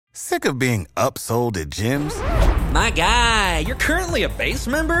Sick of being upsold at gyms? My guy, you're currently a base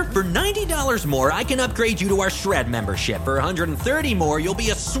member? For $90 more, I can upgrade you to our Shred membership. For $130 more, you'll be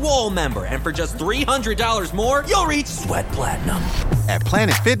a Swole member. And for just $300 more, you'll reach Sweat Platinum. At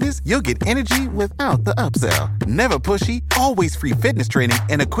Planet Fitness, you'll get energy without the upsell. Never pushy, always free fitness training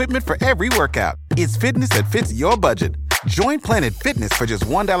and equipment for every workout. It's fitness that fits your budget. Join Planet Fitness for just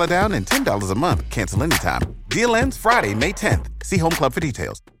 $1 down and $10 a month. Cancel anytime. Deal ends Friday, May 10th. See Home Club for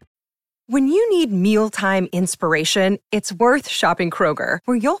details. When you need mealtime inspiration, it's worth shopping Kroger,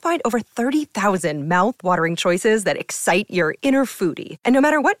 where you'll find over 30,000 mouth-watering choices that excite your inner foodie. And no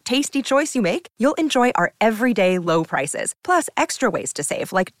matter what tasty choice you make, you'll enjoy our everyday low prices, plus extra ways to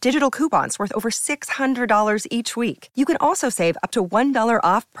save, like digital coupons worth over $600 each week. You can also save up to $1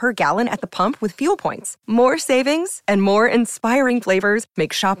 off per gallon at the pump with fuel points. More savings and more inspiring flavors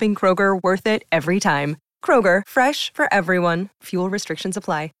make shopping Kroger worth it every time. Kroger, fresh for everyone. Fuel restrictions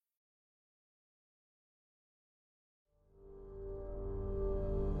apply.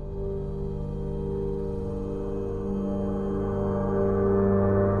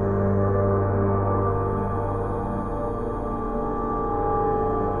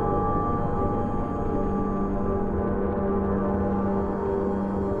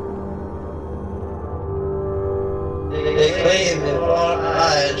 They claim that our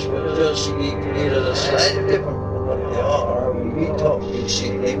eyes will just be created a slightly different from what they are. We talk, we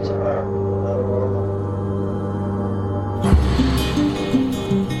see things that are not normal.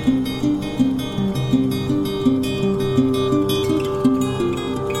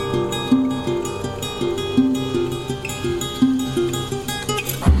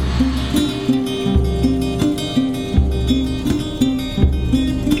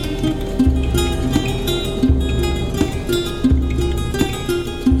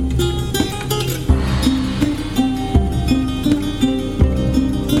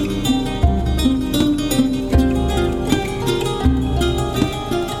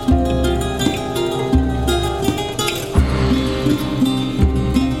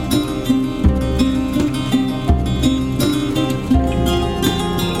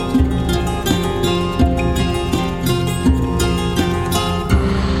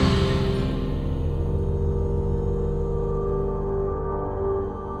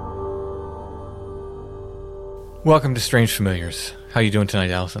 Welcome to Strange Familiars. How are you doing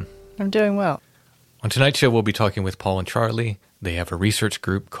tonight, Allison? I'm doing well. On tonight's show, we'll be talking with Paul and Charlie. They have a research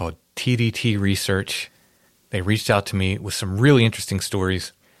group called TDT Research. They reached out to me with some really interesting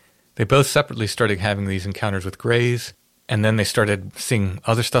stories. They both separately started having these encounters with greys, and then they started seeing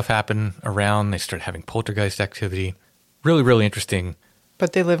other stuff happen around. They started having poltergeist activity. Really, really interesting.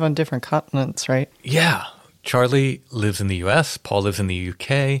 But they live on different continents, right? Yeah. Charlie lives in the U.S., Paul lives in the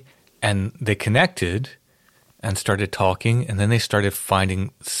U.K., and they connected and started talking, and then they started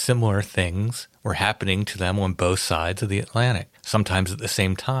finding similar things were happening to them on both sides of the Atlantic, sometimes at the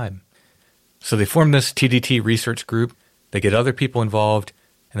same time. So they formed this TDT research group. They get other people involved,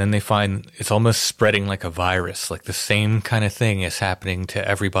 and then they find it's almost spreading like a virus, like the same kind of thing is happening to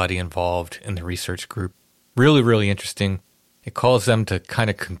everybody involved in the research group. Really, really interesting. It calls them to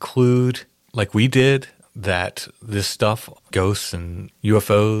kind of conclude, like we did, that this stuff, ghosts and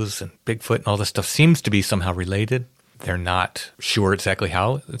UFOs and Bigfoot and all this stuff, seems to be somehow related. They're not sure exactly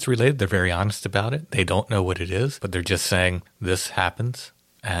how it's related. They're very honest about it. They don't know what it is, but they're just saying this happens,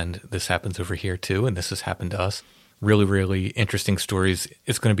 and this happens over here too, and this has happened to us. Really, really interesting stories.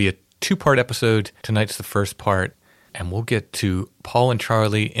 It's going to be a two-part episode. Tonight's the first part, and we'll get to Paul and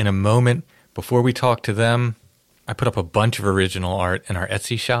Charlie in a moment. Before we talk to them, I put up a bunch of original art in our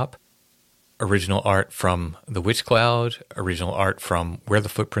Etsy shop. Original art from The Witch Cloud, original art from Where the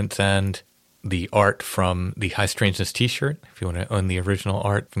Footprints End, the art from the High Strangeness t-shirt, if you want to own the original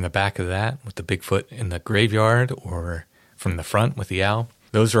art from the back of that with the Bigfoot in the graveyard, or from the front with the owl.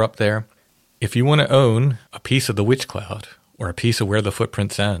 Those are up there. If you want to own a piece of The Witch Cloud or a piece of Where the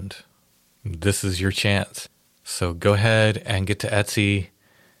Footprints End, this is your chance. So go ahead and get to Etsy.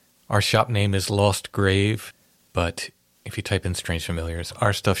 Our shop name is Lost Grave, but if you type in Strange Familiars,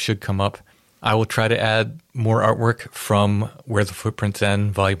 our stuff should come up. I will try to add more artwork from Where the Footprints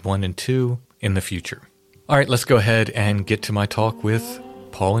End, Volume 1 and 2, in the future. All right, let's go ahead and get to my talk with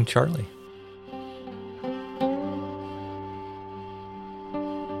Paul and Charlie.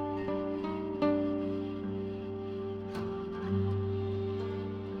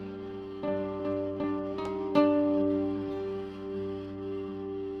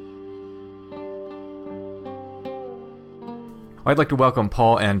 I'd like to welcome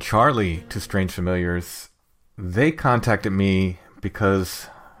Paul and Charlie to Strange Familiars. They contacted me because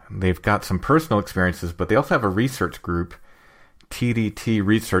they've got some personal experiences, but they also have a research group, TDT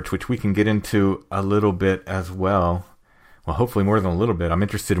research, which we can get into a little bit as well. Well, hopefully more than a little bit. I'm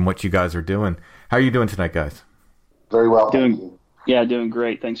interested in what you guys are doing. How are you doing tonight, guys? Very well. Thank you. Doing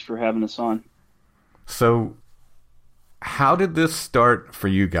great. Thanks for having us on. So, how did this start for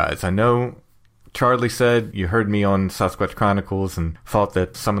you guys? I know Charlie said you heard me on Sasquatch Chronicles and thought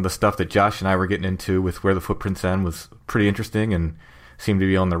that some of the stuff that Josh and I were getting into with Where the Footprints End was pretty interesting and seemed to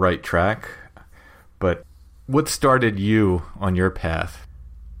be on the right track. But what started you on your path?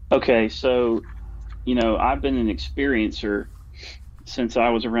 Okay, so, I've been an experiencer since I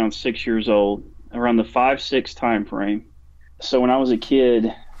was around 6 years old, around the 5-6 time frame. So when I was a kid,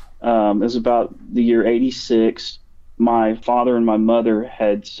 it was about the year 86, my father and my mother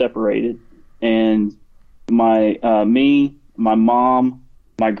had separated. And my mom,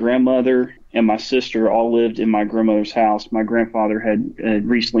 my grandmother, and my sister all lived in my grandmother's house. My grandfather had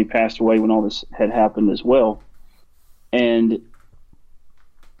recently passed away when all this had happened as well. And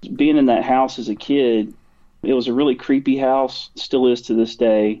being in that house as a kid, it was a really creepy house, still is to this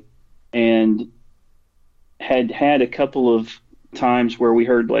day, and had a couple of times where we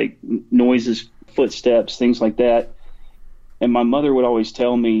heard like noises, footsteps, things like that. And my mother would always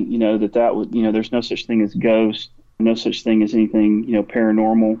tell me, that would, there's no such thing as ghosts, no such thing as anything,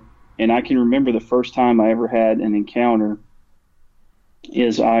 paranormal. And I can remember the first time I ever had an encounter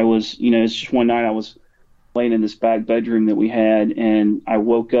is I was, it's just one night I was laying in this back bedroom that we had, and I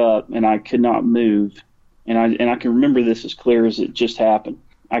woke up and I could not move. And I can remember this as clear as it just happened.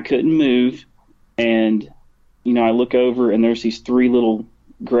 I couldn't move, and, I look over and there's these three little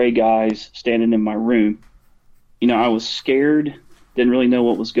gray guys standing in my room. I was scared, didn't really know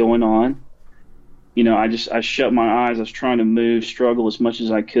what was going on. I shut my eyes. I was trying to move, struggle as much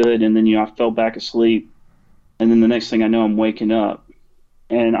as I could. And then, I fell back asleep. And then the next thing I know, I'm waking up.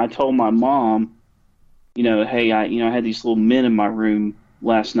 And I told my mom, hey, I had these little men in my room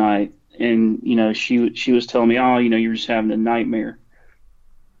last night. And, she was telling me, oh, you're just having a nightmare.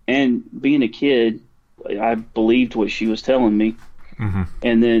 And being a kid, I believed what she was telling me. Mm-hmm.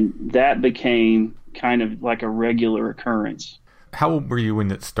 And then that became kind of like a regular occurrence. How old were you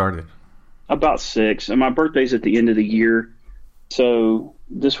when it started? About 6, and my birthday's at the end of the year, so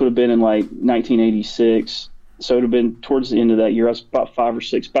this would have been in like 1986. So it would have been towards the end of that year. I was about 5 or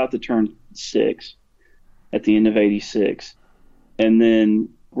 6, about to turn 6 at the end of 86, and then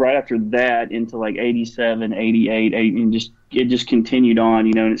right after that into like 87, 88, and it just continued on,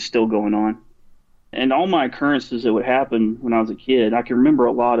 and it's still going on. And all my occurrences that would happen when I was a kid, I can remember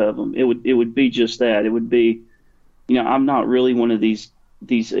a lot of them. It would be just that. It would be, I'm not really one of these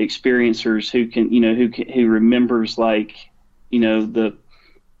experiencers who remembers like, the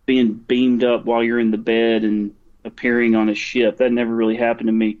being beamed up while you're in the bed and appearing on a ship. That never really happened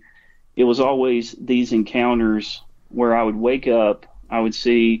to me. It was always these encounters where I would wake up, I would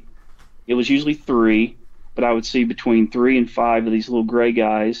see, it was usually 3, but I would see between 3 and 5 of these little gray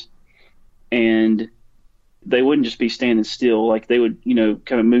guys. And they wouldn't just be standing still, like they would,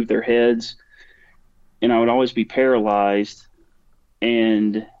 kind of move their heads, and I would always be paralyzed.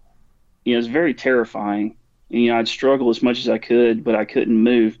 And, it's very terrifying. And, I'd struggle as much as I could, but I couldn't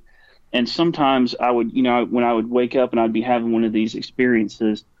move. And sometimes I would, when I would wake up and I'd be having one of these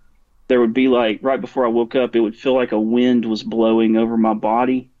experiences, there would be like, right before I woke up, it would feel like a wind was blowing over my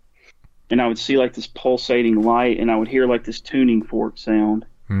body. And I would see like this pulsating light, and I would hear like this tuning fork sound.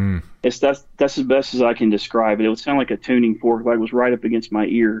 Mm. That's as best as I can describe it. It would sound like a tuning fork, like it was right up against my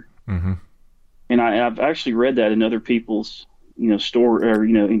ear. Mm-hmm. And I've actually read that in other people's, story or,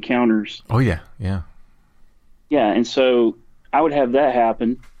 encounters. Oh yeah. Yeah. And so I would have that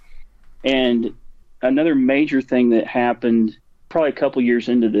happen. And another major thing that happened probably a couple years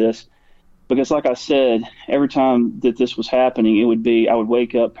into this, because like I said, every time that this was happening, it would be, I would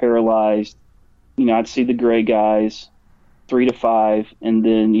wake up paralyzed. I'd see the gray guys, 3 to 5, and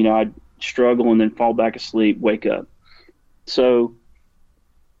then, I'd struggle and then fall back asleep, wake up. So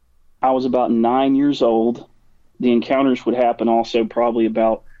I was about 9 years old. The encounters would happen also probably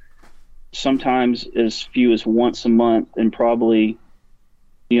about sometimes as few as once a month, and probably,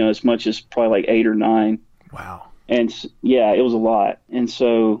 as much as probably like 8 or 9. Wow. And yeah, it was a lot. And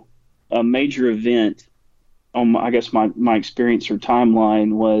so a major event on my experience or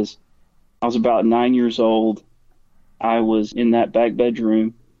timeline was I was about 9 years old. I was in that back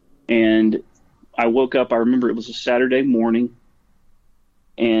bedroom, and I woke up. I remember it was a Saturday morning,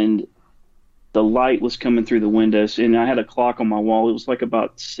 and the light was coming through the windows, and I had a clock on my wall. It was like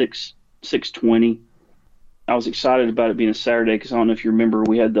about 6:20. I was excited about it being a Saturday because I don't know if you remember,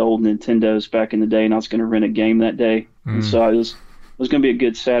 we had the old Nintendos back in the day, and I was going to rent a game that day. And so it was going to be a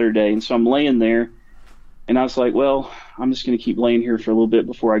good Saturday. And so I'm laying there, And I was like, well, I'm just going to keep laying here for a little bit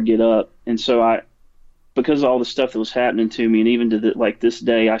before I get up. And so because of all the stuff that was happening to me, and even to this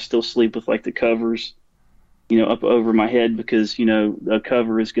day, I still sleep with like the covers, up over my head, because, the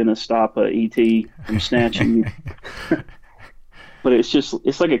cover is going to stop a ET from snatching you. But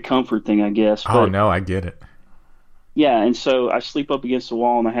it's like a comfort thing, I guess. Oh, no, I get it. Yeah, and so I sleep up against the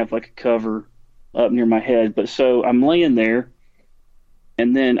wall, and I have like a cover up near my head. But so I'm laying there,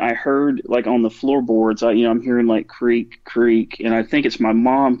 and then I heard like on the floorboards, I'm hearing like creak, creak, and I think it's my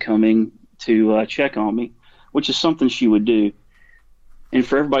mom coming to check on me, which is something she would do. And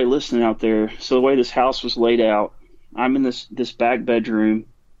for everybody listening out there, so the way this house was laid out, I'm in this back bedroom.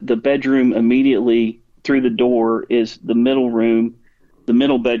 The bedroom immediately through the door is the middle room, the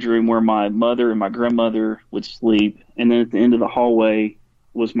middle bedroom where my mother and my grandmother would sleep. And then at the end of the hallway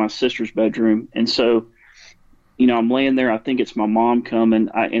was my sister's bedroom. And so, I'm laying there. I think it's my mom coming.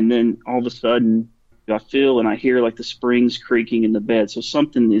 And then all of a sudden I feel and I hear like the springs creaking in the bed. So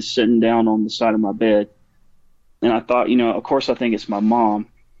something is sitting down on the side of my bed. And I thought, of course I think it's my mom.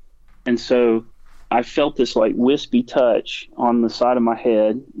 And so I felt this like wispy touch on the side of my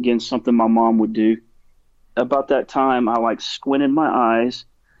head. Again, something my mom would do. About that time, I like squinted my eyes,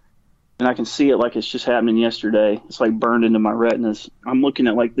 and I can see it like it's just happening yesterday. It's like burned into my retinas. I'm looking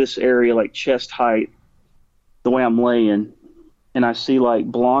at like this area, like chest height, the way I'm laying, and I see like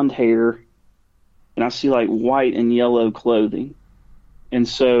blonde hair, and I see like white and yellow clothing. And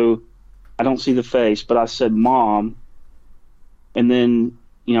so I don't see the face, but I said, Mom. And then,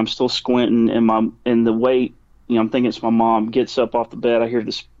 I'm still squinting, and the weight, I'm thinking it's my mom, gets up off the bed. I hear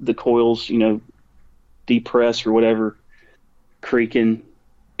the coils, depress or whatever creaking.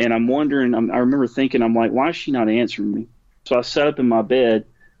 And I'm wondering, I remember thinking, I'm like, why is she not answering me? So I sat up in my bed,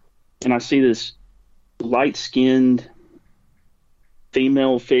 and I see this light-skinned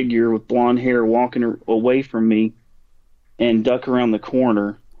female figure with blonde hair walking away from me and duck around the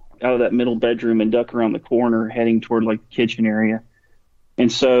corner out of that middle bedroom and duck around the corner heading toward like the kitchen area.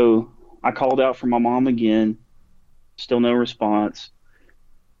 And so I called out for my mom again, still no response.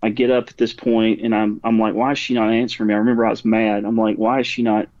 I get up at this point, and I'm like, why is she not answering me? I remember I was mad. I'm like, why is she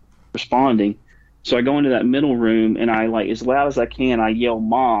not responding? So I go into that middle room, and I, like, as loud as I can, I yell,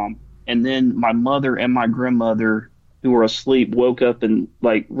 Mom. And then my mother and my grandmother, who were asleep, woke up and,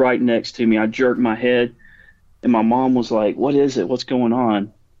 like, right next to me. I jerked my head, and my mom was like, what is it? What's going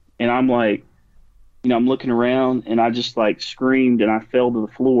on? And I'm like, I'm looking around, and I just, like, screamed, and I fell to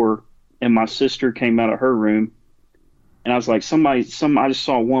the floor, and my sister came out of her room. And I was like, I just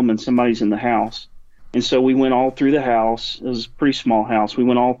saw a woman, somebody's in the house. And so we went all through the house. It was a pretty small house. We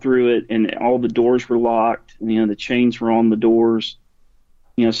went all through it, and all the doors were locked. And, the chains were on the doors,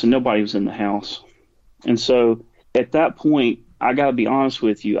 so nobody was in the house. And so at that point, I got to be honest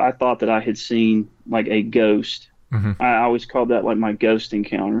with you, I thought that I had seen like a ghost. Mm-hmm. I always called that like my ghost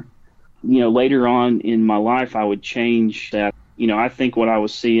encounter. Later on in my life, I would change that. I think what I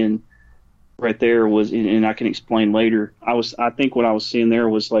was seeing right there was, and I can explain later, I think what I was seeing there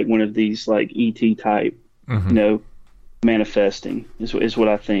was like one of these like ET type, mm-hmm. Manifesting is what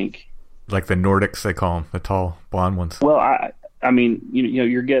I think. Like the Nordics, they call them, the tall blonde ones. Well, I mean,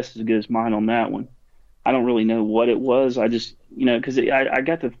 your guess is as good as mine on that one. I don't really know what it was. I just, because I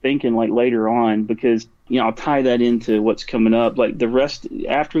got to thinking like later on, because, I'll tie that into what's coming up. Like the rest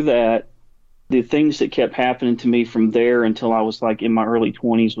after that, the things that kept happening to me from there until I was like in my early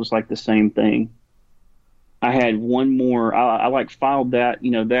 20s was like the same thing. I had one more, I like filed that,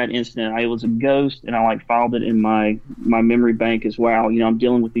 that incident. I was a ghost, and I like filed it in my memory bank as well. I'm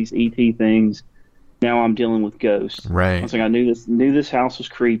dealing with these ET things. Now I'm dealing with ghosts. Right. I was like, I knew this house was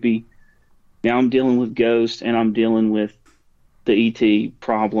creepy. Now I'm dealing with ghosts, and I'm dealing with the ET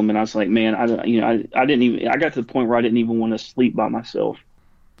problem. And I was like, man, I got to the point where I didn't even want to sleep by myself,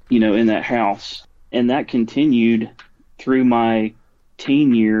 in that house. And that continued through my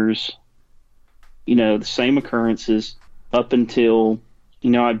teen years, the same occurrences up until,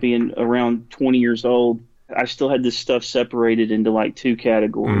 I'd be around 20 years old. I still had this stuff separated into like two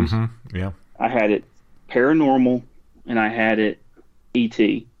categories. Mm-hmm. Yeah. I had it paranormal, and I had it ET.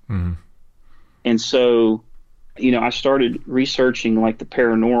 Mm-hmm. And so, I started researching like the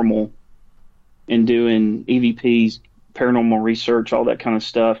paranormal and doing EVPs, paranormal research, all that kind of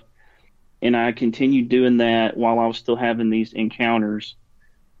stuff. And I continued doing that while I was still having these encounters.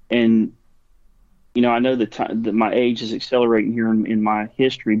 And, I know that my age is accelerating here in my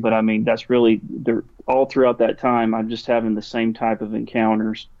history, but I mean, that's really all throughout that time, I'm just having the same type of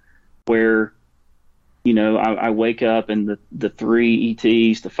encounters where, I wake up and the 3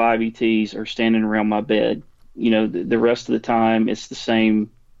 ETs, the 5 ETs are standing around my bed. The rest of the time it's the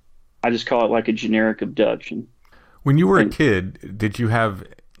same I just call it like a generic abduction. When you were a kid, did you have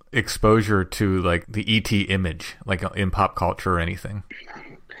exposure to like the ET image, like in pop culture or anything?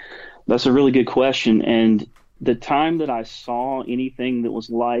 That's a really good question. And the time that I saw anything that was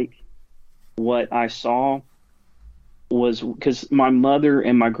like what I saw was because my mother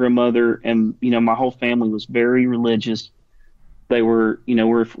and my grandmother and, you know, my whole family was very religious. They were, you know,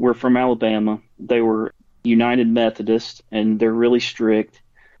 we're from Alabama. They were United Methodist, and they're really strict.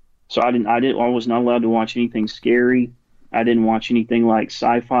 So I was not allowed to watch anything scary. I didn't watch anything like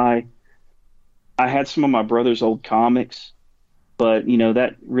sci-fi. I had some of my brother's old comics, but, you know,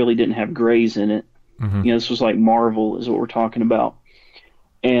 that really didn't have Greys in it. Mm-hmm. You know, this was like Marvel is what we're talking about.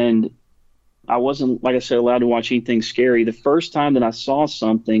 And I wasn't, like I said, allowed to watch anything scary. The first time that I saw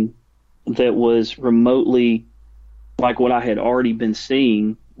something that was remotely like what I had already been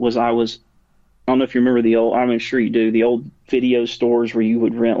seeing was I don't know if you remember the old, I'm sure you do, the old video stores where you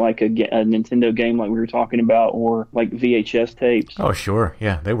would rent like a Nintendo game like we were talking about, or like VHS tapes. Oh, sure.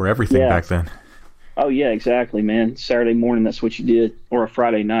 Yeah, they were everything back then. Oh, yeah, exactly, man. Saturday morning, that's what you did, or a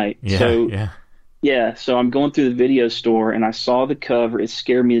Friday night. Yeah, so I'm going through the video store, and I saw the cover. It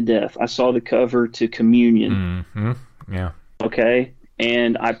scared me to death. I saw the cover to Communion. Mm-hmm. Yeah. Okay?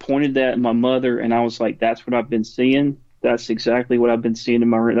 And I pointed that at my mother, and I was like, that's what I've been seeing. That's exactly what I've been seeing in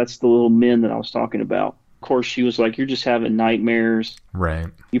my room. That's the little men that I was talking about. Of course, she was like, you're just having nightmares. Right.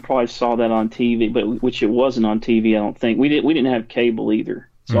 You probably saw that on TV, but which it wasn't on TV, I don't think. We didn't have cable either.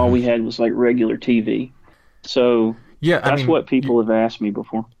 So all we had was like regular TV. So that's what people have asked me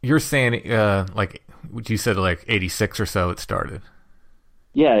before. You're saying, like, you said like 86 or so it started.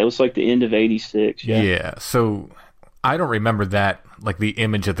 Yeah, it was like the end of 86. Yeah. So I don't remember that, like the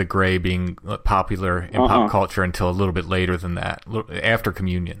image of the Grey being popular in pop culture until a little bit later than that, after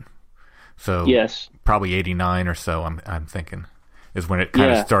Communion. So yes, probably 89 or so. I'm thinking is when it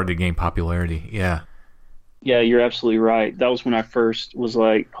kind of started to gain popularity. Yeah. Yeah, you're absolutely right. That was when I first was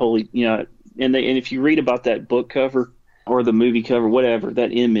like, holy, you know, and if you read about that book cover or the movie cover, whatever,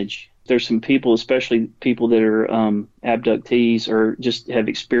 that image, there's some people, especially people that are abductees or just have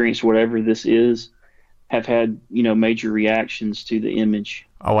experienced whatever this is, have had, you know, major reactions to the image.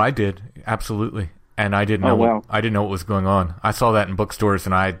 Oh, I did. Absolutely. And I didn't know I didn't know what was going on. I saw that in bookstores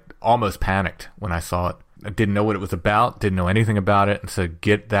and I almost panicked when I saw it. I didn't know what it was about, didn't know anything about it, and said,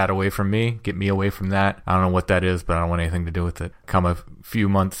 get that away from me, get me away from that. I don't know what that is, but I don't want anything to do with it. Come a few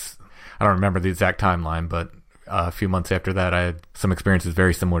months, I don't remember the exact timeline, but a few months after that, I had some experiences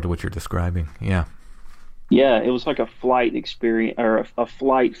very similar to what you're describing. Yeah. Yeah, it was like a flight experience, or a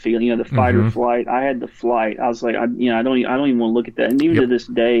flight feeling, you know, the fight or flight. I had the flight. I was like, I don't even want to look at that. And even to this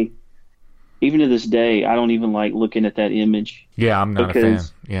day, I don't even like looking at that image. Yeah, I'm not a fan.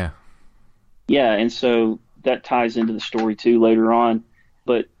 Yeah. Yeah, and so that ties into the story too later on.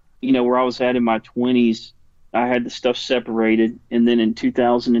 But, you know, where I was at in my 20s, I had the stuff separated. And then in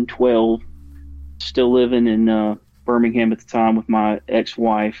 2012, still living in Birmingham at the time with my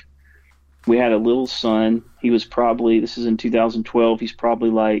ex-wife, we had a little son. He was probably, this is in 2012, he's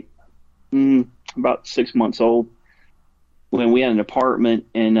probably like about 6 months old. When we had an apartment,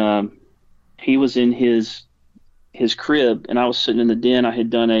 and he was in his crib, and I was sitting in the den. I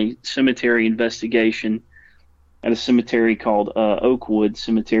had done a cemetery investigation at a cemetery called Oakwood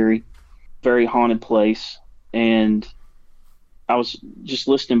Cemetery, very haunted place. And I was just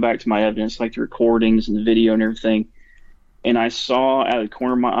listening back to my evidence, like the recordings and the video and everything. And I saw out of the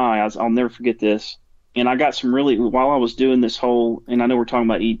corner of my eye, I'll never forget this. And I got some really, while I was doing this whole, and I know we're talking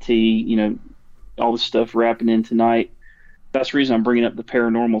about ET, you know, all this stuff wrapping in tonight. That's the reason I'm bringing up the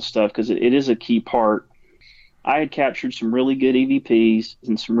paranormal stuff, because it is a key part. I had captured some really good EVPs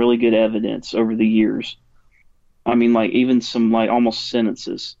and some really good evidence over the years. I mean, like even some like almost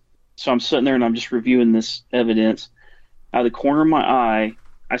sentences. So I'm sitting there and I'm just reviewing this evidence. Out of the corner of my eye,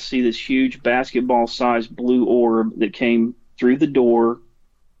 I see this huge basketball-sized blue orb that came through the door.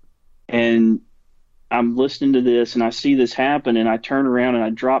 And I'm listening to this and I see this happen, and I turn around and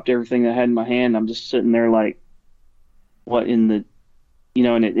I dropped everything I had in my hand. I'm just sitting there like, what in the, you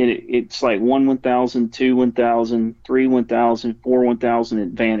know, and it's like 1 1,000, 2 1,000, 3 1,000, 4 1,000, it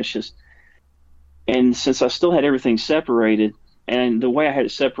vanishes. And since I still had everything separated, and the way I had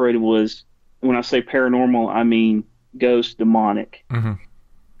it separated was, when I say paranormal, I mean ghost, demonic. Mm-hmm.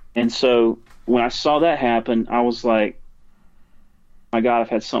 And so when I saw that happen, I was like, my God, I've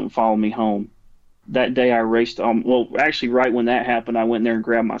had something follow me home. That day I raced, well, actually right when that happened, I went there and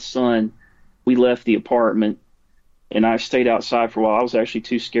grabbed my son. We left the apartment. And I stayed outside for a while. I was actually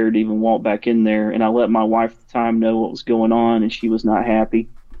too scared to even walk back in there. And I let my wife at the time know what was going on, and she was not happy.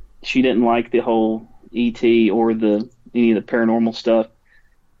 She didn't like the whole ET or any of the paranormal stuff.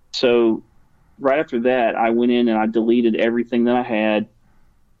 So right after that, I went in and I deleted everything that I had,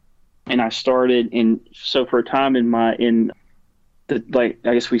 and I started. And so for a time in the, like,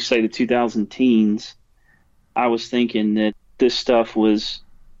 I guess we say the 2000 teens, I was thinking that this stuff was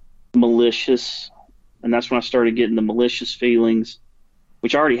malicious, and that's when I started getting the malicious feelings,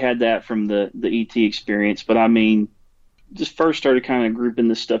 which I already had that from the ET experience. But I mean, just first started kind of grouping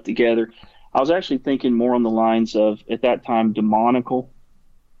this stuff together. I was actually thinking more on the lines of, at that time, demonical.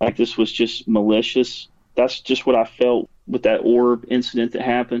 Like this was just malicious. That's just what I felt with that orb incident that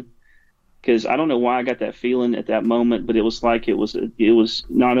happened. Because I don't know why I got that feeling at that moment, but it was like it was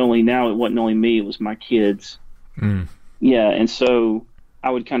not only now, it wasn't only me, it was my kids. Mm. Yeah, and so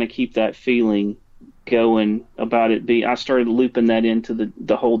I would kind of keep that feeling going about it. I started looping that into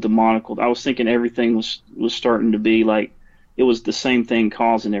the whole demonical. I was thinking everything was starting to be like it was the same thing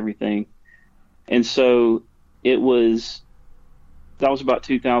causing everything. And so that was about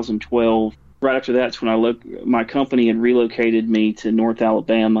 2012. Right after that's when my company had relocated me to North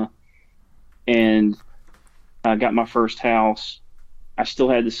Alabama, and I got my first house. I still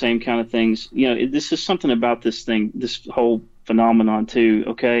had the same kind of things. This is something about this thing, this whole phenomenon too.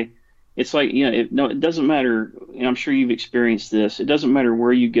 Okay. It's like, it doesn't matter. And I'm sure you've experienced this. It doesn't matter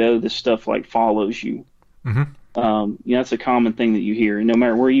where you go. This stuff like follows you. Mm-hmm. That's a common thing that you hear. And no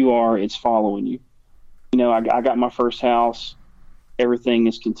matter where you are, it's following you. I got my first house. Everything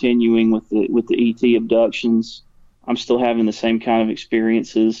is continuing with the ET abductions. I'm still having the same kind of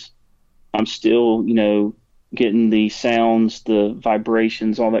experiences. I'm still, getting the sounds, the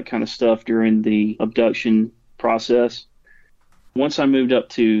vibrations, all that kind of stuff during the abduction process. Once I moved up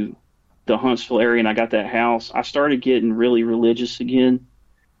to the Huntsville area and I got that house, I started getting really religious again.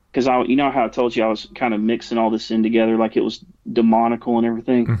 Because how I told you I was kind of mixing all this in together like it was demonical and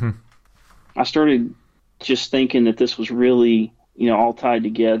everything. Mm-hmm. I started just thinking that this was really, all tied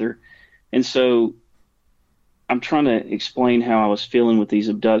together. And so I'm trying to explain how I was feeling with these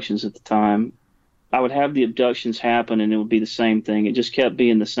abductions at the time. I would have the abductions happen and it would be the same thing. It just kept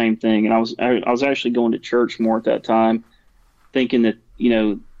being the same thing. And I was actually going to church more at that time, thinking that,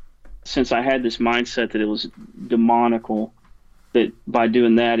 since I had this mindset that it was demonical, that by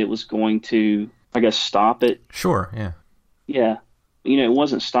doing that, it was going to, I guess, stop it. Sure. Yeah. Yeah. It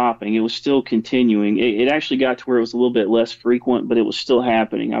wasn't stopping. It was still continuing. It actually got to where it was a little bit less frequent, but it was still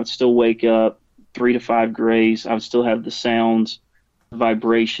happening. I would still wake up 3 to 5 grays. I would still have the sounds,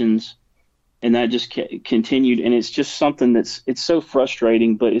 vibrations, and that just continued. And it's just something it's so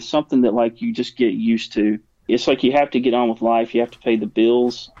frustrating, but it's something that like you just get used to. It's like you have to get on with life. You have to pay the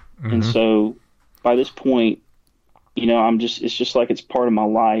bills. Mm-hmm. And so by this point, it's just like it's part of my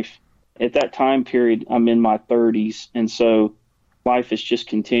life. At that time period, I'm in my 30s. And so life is just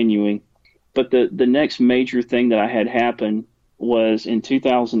continuing. But the next major thing that I had happen was in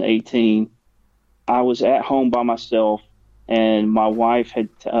 2018, I was at home by myself, and my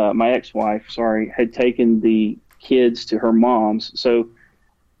ex-wife, had taken the kids to her mom's. So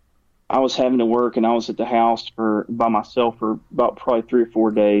I was having to work, and I was at the house by myself for about probably 3 or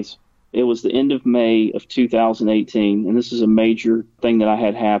 4 days. It was the end of May of 2018, and this is a major thing that I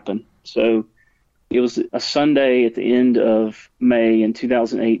had happen. So it was a Sunday at the end of May in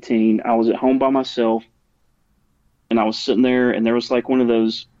 2018. I was at home by myself, and I was sitting there, and there was like one of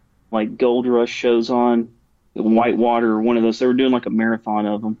those like Gold Rush shows on, Whitewater, or one of those. They were doing like a marathon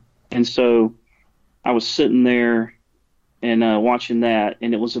of them. And so I was sitting there and watching that,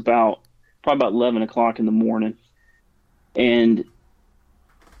 and it was probably about 11 o'clock in the morning. And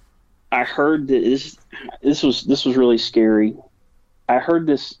I heard that this was really scary. I heard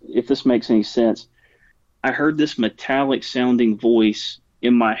this, if this makes any sense, I heard this metallic sounding voice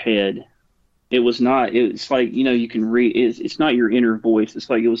in my head. It's like, you can read, it's not your inner voice. It's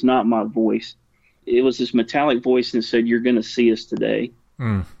like, it was not my voice. It was this metallic voice and it said, "You're going to see us today."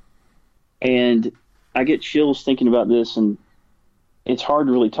 Mm. And I get chills thinking about this, and it's hard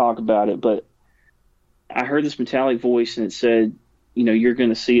to really talk about it, but I heard this metallic voice and it said, "You're going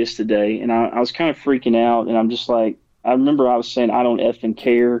to see us today." And I was kind of freaking out, and I'm just like, I remember I was saying, "I don't effing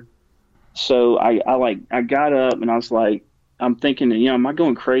care." So I got up and I was like, I'm thinking, am I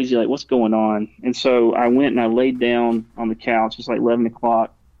going crazy? Like, what's going on? And so I went and I laid down on the couch. It's like 11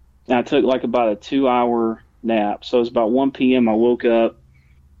 o'clock. And I took like about a 2-hour nap. So it was about 1 p.m. I woke up.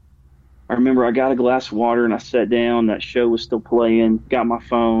 I remember I got a glass of water and I sat down. That show was still playing. Got my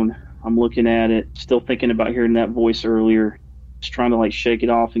phone. I'm looking at it, still thinking about hearing that voice earlier, just trying to like shake it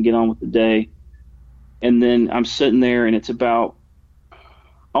off and get on with the day. And then I'm sitting there, and it's about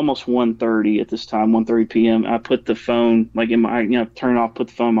almost 1:30 at this time, 1:30 p.m. I put the phone like in my, turn it off, put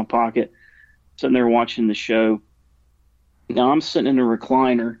the phone in my pocket, sitting there watching the show. Now I'm sitting in a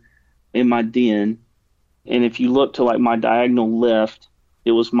recliner, in my den. And if you look to like my diagonal left,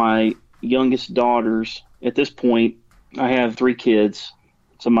 it was my youngest daughter's. At this point, I have 3 kids.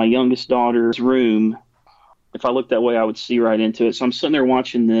 So my youngest daughter's room, if I looked that way, I would see right into it. So I'm sitting there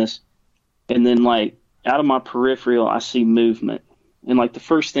watching this, and then like out of my peripheral, I see movement. And like the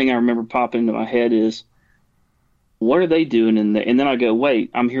first thing I remember popping into my head is, what are they doing in there? And then I go,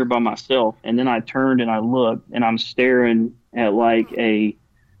 wait, I'm here by myself. And then I turned and I looked, and I'm staring at like a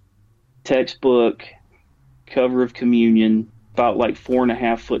textbook cover of Communion, about like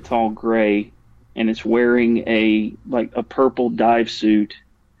 4.5 foot tall gray, and it's wearing a purple dive suit,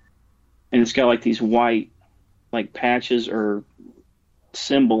 and it's got like these white like patches or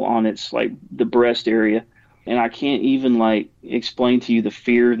symbol on its like the breast area. And I can't even like explain to you the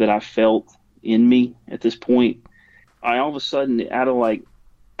fear that I felt in me at this point. I all of a sudden, out of like,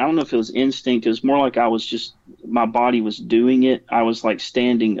 I don't know if it was instinct, it was more like I was just, my body was doing it. I was like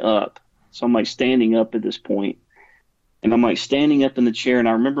standing up. So I'm like standing up at this point. And I'm like standing up in the chair, and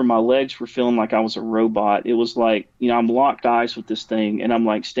I remember my legs were feeling like I was a robot. It was like, you know, I'm locked eyes with this thing, and I'm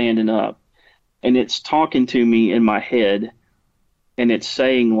like standing up. And it's talking to me in my head, and it's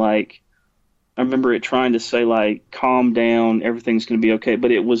saying like, I remember it trying to say like, calm down, everything's going to be okay. But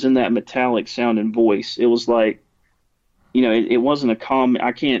it was in that metallic sounding voice. It was like, you know, it wasn't a calm,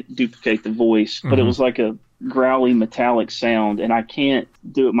 I can't duplicate the voice, but it was like a growly metallic sound, and I can't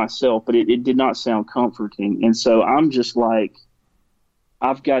do it myself, but it did not sound comforting. And so I'm just like,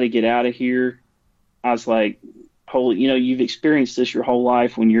 I've got to get out of here. I was like, holy, you know, you've experienced this your whole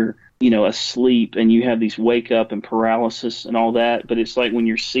life when you're, you know, asleep and you have these wake up and paralysis and all that. But it's like when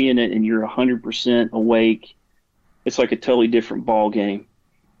you're seeing it and you're 100% awake, it's like a totally different ball game.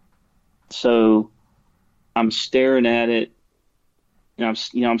 So I'm staring at it, and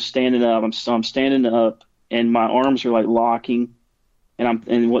I'm standing up. I'm standing up, and my arms are like locking,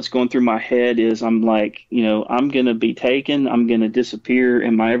 and what's going through my head is I'm like, you know, I'm gonna be taken. I'm gonna disappear.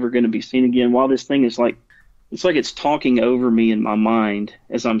 Am I ever gonna be seen again? While this thing is like, it's like it's talking over me in my mind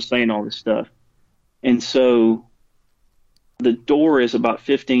as I'm saying all this stuff. And so the door is about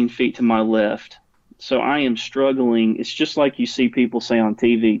 15 feet to my left. So I am struggling. It's just like you see people say on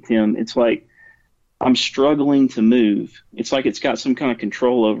TV, Tim. It's like I'm struggling to move. It's like it's got some kind of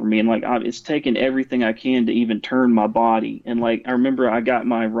control over me. And like it's taken everything I can to even turn my body. And like I remember I got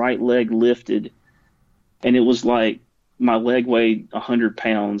my right leg lifted, and it was like my leg weighed 100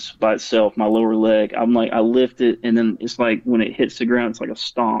 pounds by itself, my lower leg. I'm like, I lift it, and then it's like when it hits the ground, it's like a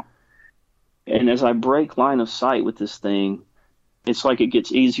stomp. And as I break line of sight with this thing, it's like it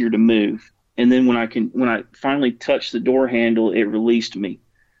gets easier to move. And then when I finally touched the door handle, it released me.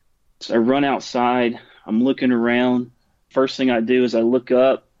 So I run outside. I'm looking around. First thing I do is I look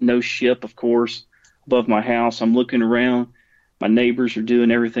up. No ship, of course, above my house. I'm looking around. My neighbors are doing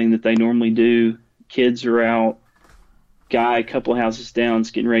everything that they normally do. Kids are out. Guy a couple of houses down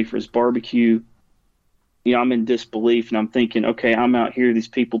is getting ready for his barbecue. You know, I'm in disbelief, and I'm thinking, okay, I'm out here. These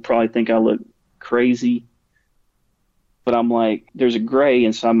people probably think I look crazy. But I'm like, there's a gray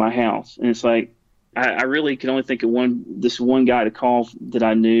inside my house. And it's like, I really could only think of this one guy to call that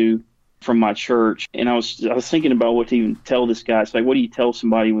I knew from my church. And I was thinking about what to even tell this guy. It's like, what do you tell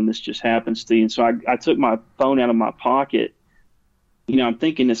somebody when this just happens to you? And so I took my phone out of my pocket. You know, I'm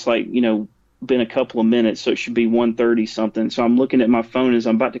thinking it's like, you know, been a couple of minutes, so it should be 1:30 something. So I'm looking at my phone as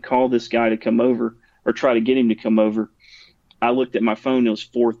I'm about to call this guy to come over or try to get him to come over. I looked at my phone, it was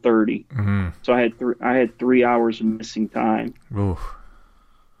 4:30. Mm-hmm. So I had 3 hours of missing time. Oof.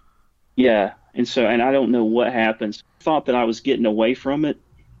 Yeah. And I don't know what happens. I thought that I was getting away from it,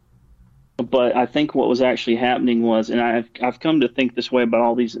 but I think what was actually happening was, and I've come to think this way about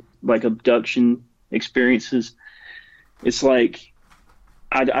all these like abduction experiences. It's like,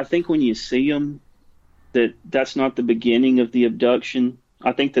 I think when you see them, that's not the beginning of the abduction.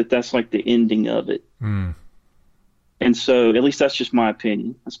 I think that's like the ending of it. Mm. And so, at least that's just my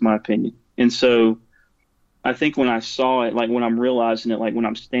opinion. That's my opinion. And so, I think when I saw it, like when I'm realizing it, like when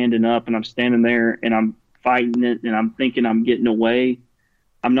I'm standing up and I'm standing there and I'm fighting it and I'm thinking I'm getting away,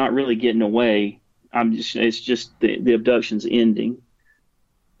 I'm not really getting away. It's just the abduction's ending.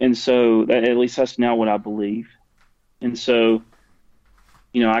 And so at least that's now what I believe. And so,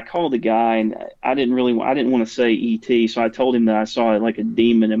 you know, I called the guy, and I didn't want to say ET. So I told him that I saw like a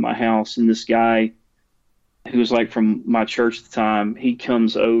demon in my house, and this guy who was like from my church at the time, he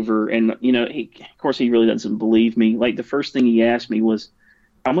comes over, and, you know, of course he really doesn't believe me. Like the first thing he asked me was,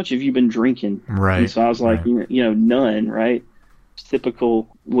 how much have you been drinking? Right. And so I was like, right. you know, none, right? It's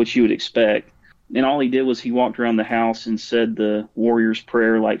typical what you would expect. And all he did was he walked around the house and said the warrior's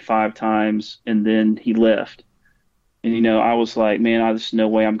prayer like 5 times, and then he left. And, I was like, man, there's no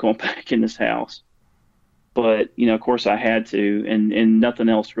way I'm going back in this house. But, of course I had to, and nothing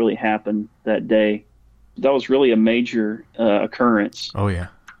else really happened that day. That was really a major occurrence. Oh, yeah.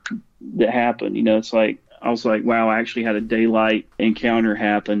 That happened. It's like, I was like, wow, I actually had a daylight encounter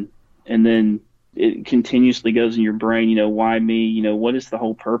happen. And then it continuously goes in your brain, why me? What is the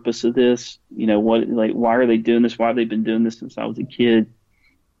whole purpose of this? Why are they doing this? Why have they been doing this since I was a kid?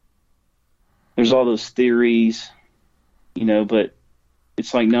 There's all those theories, but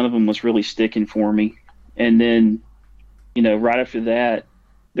it's like none of them was really sticking for me. And then, right after that,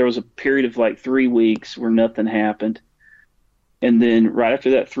 there was a period of like 3 weeks where nothing happened. And then right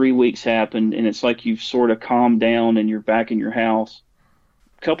after that 3 weeks happened, and it's like you've sort of calmed down and you're back in your house.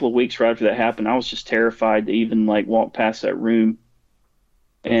 A couple of weeks right after that happened, I was just terrified to even like walk past that room.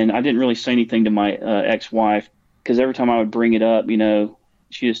 And I didn't really say anything to my ex-wife, because every time I would bring it up,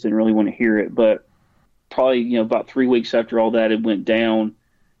 she just didn't really want to hear it. But probably, about 3 weeks after all that, it went down.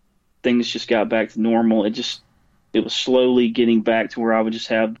 Things just got back to normal. It was slowly getting back to where I would just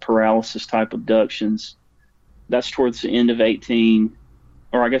have paralysis type abductions. That's towards the end of 18,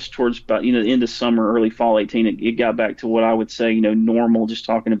 or I guess towards about, the end of summer, early fall 18, it got back to what I would say, normal, just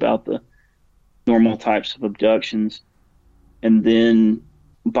talking about the normal types of abductions. And then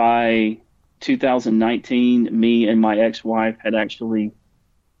by 2019, me and my ex-wife had actually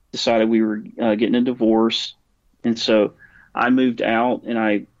decided we were getting a divorce. And so I moved out and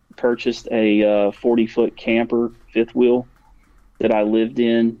I purchased a 40-foot camper, fifth wheel, that I lived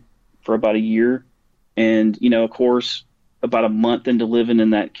in for about a year. And, of course, about a month into living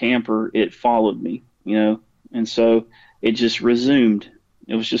in that camper, it followed me, and so it just resumed.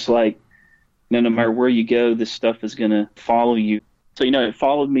 It was just like, no matter where you go, this stuff is going to follow you. So, it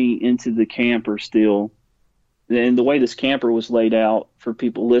followed me into the camper still. And the way this camper was laid out, for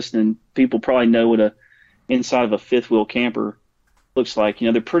people listening, people probably know what inside of a fifth wheel camper looks like.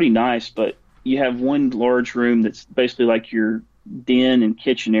 They're pretty nice, but you have one large room that's basically like your den and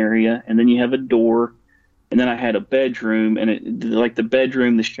kitchen area, and then you have a door, and then I had a bedroom, and like the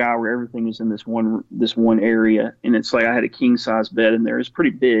bedroom, the shower, everything is in this one area, and it's like I had a king size bed in there. It's pretty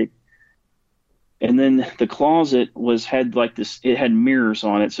big. And then the closet had like this, it had mirrors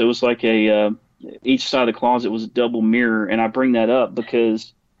on it, so it was like each side of the closet was a double mirror. And I bring that up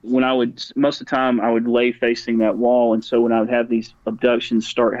because most of the time I would lay facing that wall. And so when I would have these abductions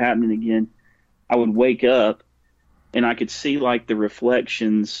start happening again, I would wake up and I could see like the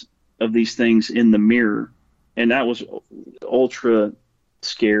reflections of these things in the mirror. And that was ultra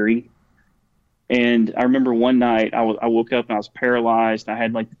scary. And I remember one night I woke up and I was paralyzed. I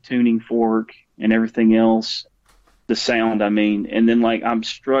had like the tuning fork and everything else, the sound, and then like I'm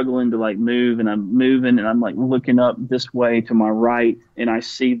struggling to like move, and I'm moving and I'm like looking up this way to my right, and I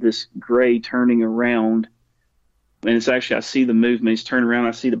see this gray turning around, and it's actually, I see the movement. It's turning around.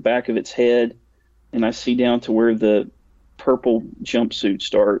 I see the back of its head, and I see down to where the purple jumpsuit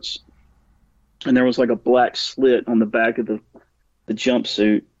starts. And there was like a black slit on the back of the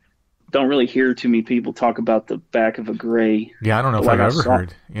jumpsuit. Don't really hear too many people talk about the back of a gray. Yeah, I don't know if I've ever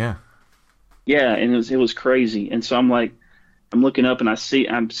heard. Yeah. Yeah, and it was crazy. And so I'm looking up and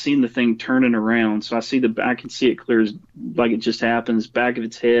I'm seeing the thing turning around. So I see I can see it clear as like it just happens, back of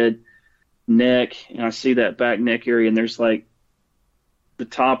its head, neck, and I see that back neck area, and there's like the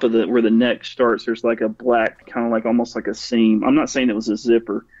top of where the neck starts, there's like a black, kind of like almost like a seam. I'm not saying it was a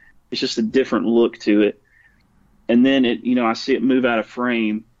zipper. It's just a different look to it. And then I see it move out of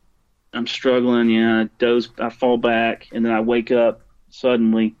frame. I'm struggling, I fall back, and then I wake up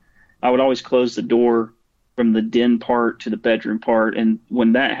suddenly. I would always close the door from the den part to the bedroom part. And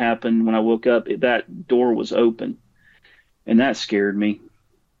when that happened, when I woke up, that door was open. And that scared me.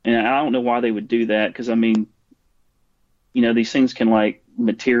 And I don't know why they would do that, because, these things can, like,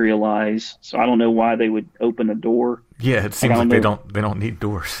 materialize. So I don't know why they would open a door. Yeah, it seems like they don't need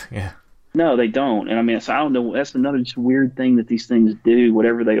doors. Yeah. No, they don't. And, so I don't know. That's another just weird thing that these things do,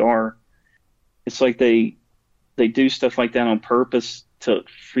 whatever they are. It's like they do stuff like that on purpose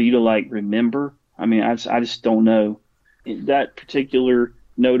for you to like remember. I just don't know. That particular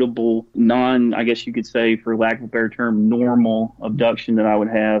notable I guess you could say, for lack of a better term, normal abduction that I would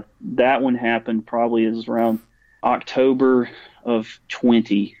have, that one happened probably is around October of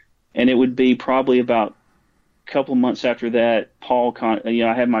 20, and it would be probably about a couple of months after that. Paul,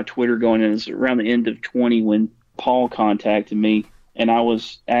 I had my Twitter going, and it was around the end of 20 when Paul contacted me, and I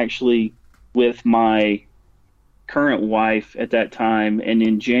was actually with my current wife at that time, and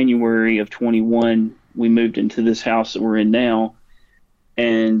in January of 21 we moved into this house that we're in now.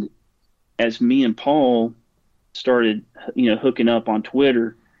 And as me and Paul started hooking up on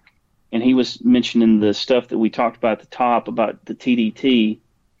Twitter, and he was mentioning the stuff that we talked about at the top about the TDT.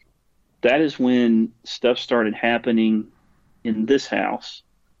 That is when stuff started happening in this house.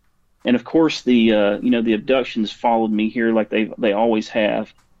 And of course, the abductions followed me here like they always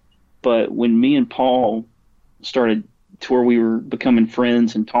have. But when me and Paul started to where we were becoming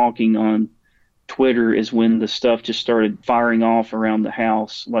friends and talking on Twitter is when the stuff just started firing off around the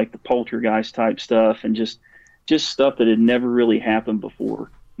house, like the poltergeist type stuff and just stuff that had never really happened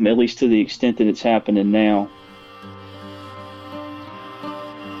before, at least to the extent that it's happening now.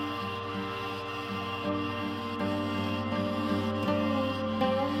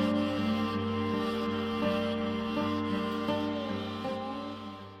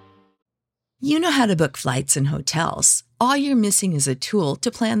 You know how to book flights and hotels. All you're missing is a tool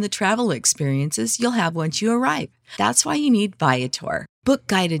to plan the travel experiences you'll have once you arrive. That's why you need Viator. Book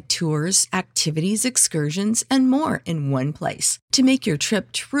guided tours, activities, excursions, and more in one place to make your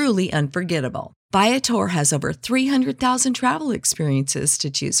trip truly unforgettable. Viator has over 300,000 travel experiences to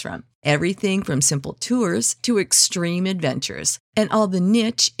choose from. Everything from simple tours to extreme adventures and all the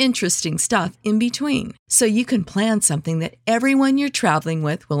niche, interesting stuff in between. So you can plan something that everyone you're traveling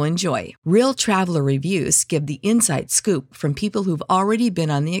with will enjoy. Real traveler reviews give the inside scoop from people who've already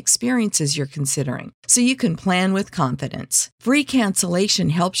been on the experiences you're considering. So you can plan with confidence. Free cancellation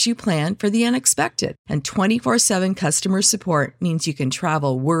helps you plan for the unexpected. And 24/7 customer support means you can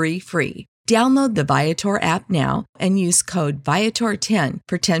travel worry-free. Download the Viator app now and use code Viator10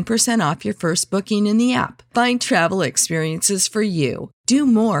 for 10% off your first booking in the app. Find travel experiences for you. Do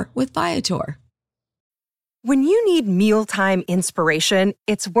more with Viator. When you need mealtime inspiration,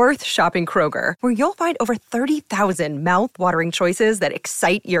 it's worth shopping Kroger, where you'll find over 30,000 mouth-watering choices that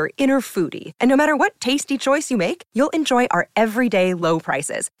excite your inner foodie. And no matter what tasty choice you make, you'll enjoy our everyday low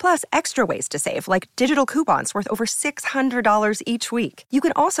prices, plus extra ways to save, like digital coupons worth over $600 each week. You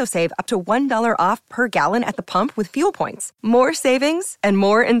can also save up to $1 off per gallon at the pump with fuel points. More savings and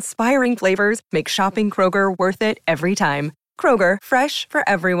more inspiring flavors make shopping Kroger worth it every time. Kroger, fresh for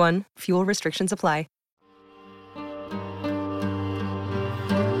everyone. Fuel restrictions apply.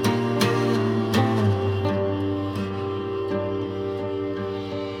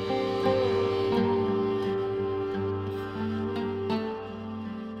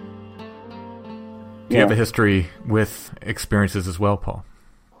 Do you have a history with experiences as well, Paul?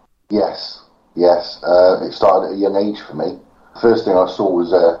 Yes. It started at a young age for me. First thing I saw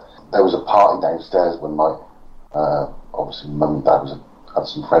was there was a party downstairs one night. Obviously, Mum and Dad had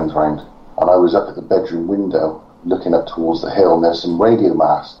some friends around, and I was up at the bedroom window looking up towards the hill, and there's some radio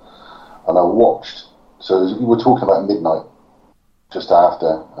masts, and I watched. So we were talking about midnight, just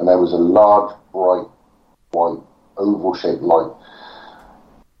after, and there was a large, bright, white, oval-shaped light.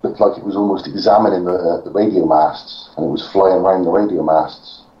 Looked like it was almost examining the radio masts, and it was flying around the radio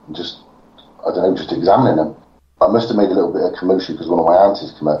masts, and just examining them. I must have made a little bit of commotion because one of my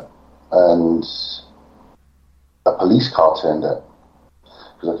aunties came up, and a police car turned up,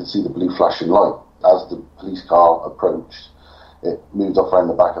 because I could see the blue flashing light. As the police car approached, it moved off around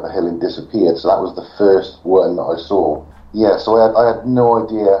the back of the hill and disappeared. So that was the first one that I saw. Yeah, so I had no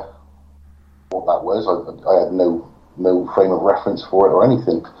idea what that was. I had no frame of reference for it or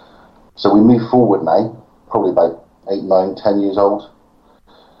anything. So we move forward now, probably about 8, 9, 10 years old.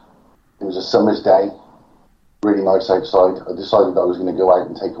 It was a summer's day, really nice outside. I decided that I was going to go out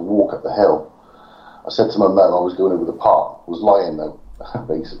and take a walk up the hill. I said to my mum I was going over the park. I was lying though,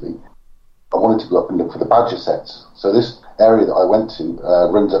 basically. I wanted to go up and look for the badger sets. So this area that I went to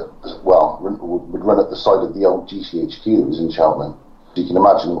would run up the side of the old GCHQ that was in Cheltenham. So you can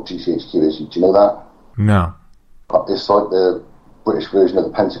imagine what GCHQ is. Do you know that? No. It's like the British version of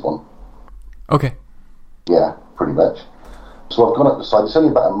the Pentagon. Okay. Yeah, pretty much. So I've gone up the side. It's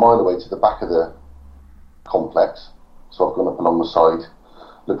only about a mile away to the back of the complex. So I've gone up along the side,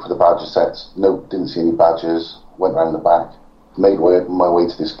 looked for the badger sets. No, didn't see any badgers. Went round the back, made my way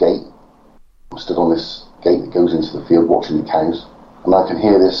to this gate. I'm stood on this gate that goes into the field watching the cows. And I can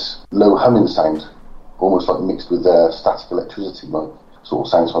hear this low humming sound, almost like mixed with static electricity, like sort of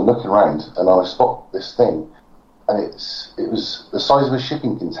sound. So I'm looking around and I spot this thing. And it was the size of a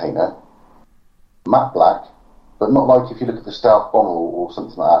shipping container, matte black, but not like if you look at the Stealth Bomber or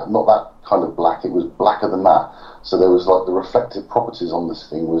something like that, not that kind of black, it was blacker than that. So there was like the reflective properties on this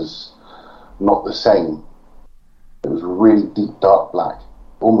thing was not the same. It was really deep dark black,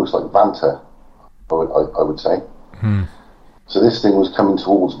 almost like Vanta, I would say. So this thing was coming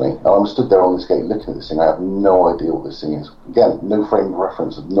towards me, and I'm stood there on this gate looking at this thing. I have no idea what this thing is. Again, no frame of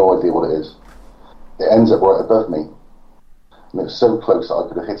reference, I have no idea what it is. It ends up right above me, and it was so close that I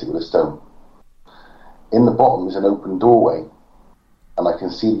could have hit it with a stone. In the bottom is an open doorway, and I can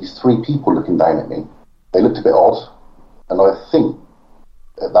see these 3 people looking down at me. They looked a bit odd, and I think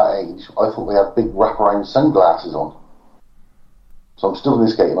at that age, I thought they had big wraparound sunglasses on. So I'm still in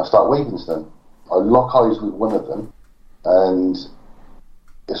this gate, and I start waving to them. I lock eyes with one of them, and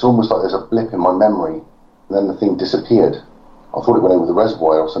it's almost like there's a blip in my memory, and then the thing disappeared. I thought it went over the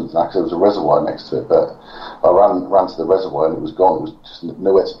reservoir or something, because there was a reservoir next to it, but I ran to the reservoir and it was gone. It was just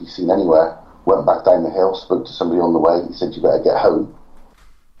nowhere to be seen anywhere. Went back down the hill, spoke to somebody on the way. He said, "You better get home."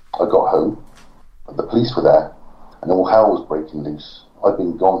 I got home. The police were there, and all hell was breaking loose. I'd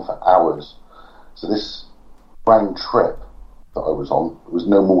been gone for hours. So this round trip that I was on, it was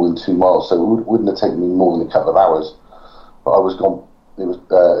no more than 2 miles, so it wouldn't have taken me more than a couple of hours. But I was gone. It was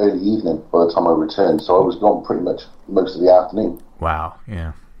early evening by the time I returned, so I was gone pretty much most of the afternoon. Wow,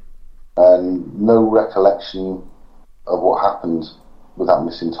 yeah. And no recollection of what happened with that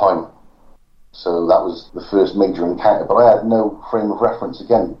missing time. So that was the first major encounter, but I had no frame of reference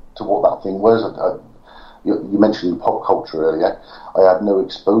again to what that thing was. You mentioned pop culture earlier. I had no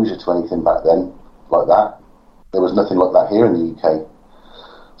exposure to anything back then like that. There was nothing like that here in the UK.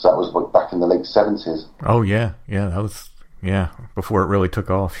 So that was like back in the late 70s. Oh yeah, that was before it really took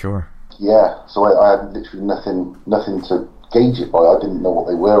off. Sure. Yeah, so I had literally nothing to gauge it by. I didn't know what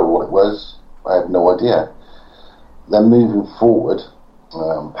they were or what it was. I had no idea. Then moving forward,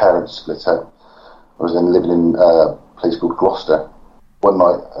 parents split up. I was then living in a place called Gloucester. One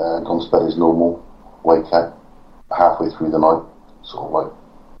night, gone to bed as normal, wake up halfway through the night, sort of like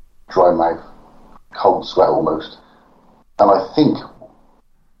dry mouth, cold sweat almost. And I think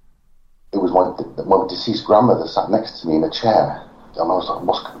it was my deceased grandmother sat next to me in a chair. And I was like,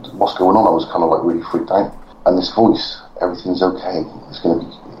 what's going on? I was kind of like really freaked out. And this voice, everything's okay.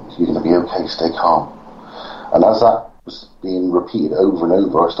 You're going to be okay, stay calm. And as that was being repeated over and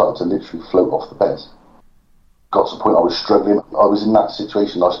over, I started to literally float off the bed. Got to the point I was struggling. I was in that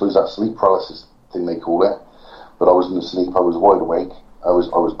situation, I suppose that sleep paralysis thing they call it, but I wasn't asleep, I was wide awake. I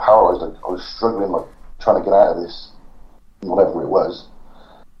was paralysed, I was struggling, like trying to get out of this, whatever it was.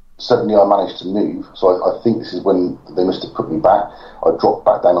 Suddenly I managed to move, so I think this is when they must have put me back. I dropped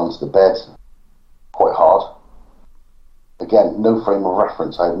back down onto the bed quite hard. Again, no frame of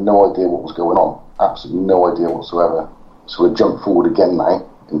reference, I had no idea what was going on, absolutely no idea whatsoever. So I jumped forward again now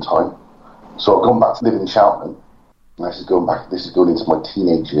in time. So I've gone back to live in Cheltenham. This is going into my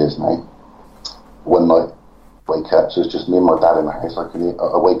teenage years now. One night, wake up, so it's just me and my dad in the house. I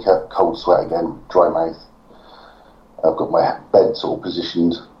wake up, cold sweat again, dry mouth. I've got my bed sort of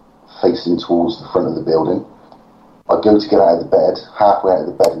positioned, facing towards the front of the building. I go to get out of the bed, halfway out of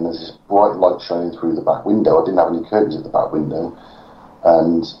the bed, and there's this bright light shining through the back window. I didn't have any curtains at the back window,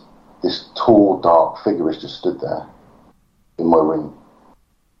 and this tall, dark figure has just stood there in my room.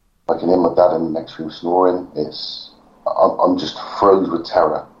 I can hear my dad in the next room snoring. I'm just froze with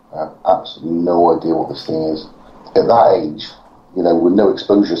terror. I have absolutely no idea what this thing is. At that age, with no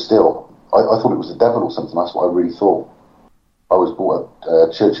exposure still, I thought it was the devil or something. That's what I really thought. I was brought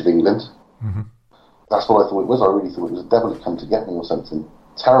up Church of England. Mm-hmm. That's what I thought it was. I really thought it was the devil had come to get me or something.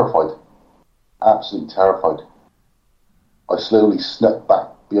 Terrified. Absolutely terrified. I slowly snuck back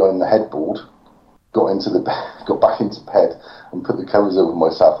behind the headboard, got back into bed and put the covers over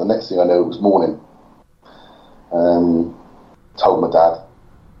myself. The next thing I know, it was morning. Told my dad.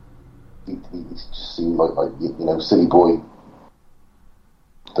 He just seemed like silly boy.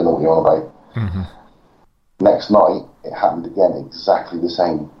 Don't know what you're on about. Mm-hmm. Next night, it happened again, exactly the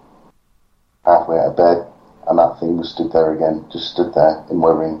same. Halfway out of bed, and that thing was stood there again, just stood there in my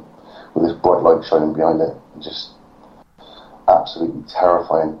room with this bright light shining behind it. Just absolutely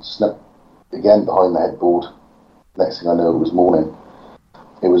terrifying. Snuck again behind the headboard. Next thing I know, it was morning.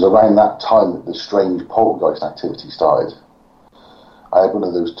 It was around that time that the strange poltergeist activity started. I had one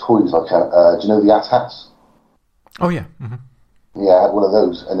of those toys, like do you know the AT-ATs? Oh yeah. Mm-hmm. Yeah, I had one of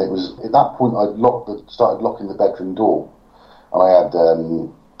those, and it was at that point I'd started locking the bedroom door, and I had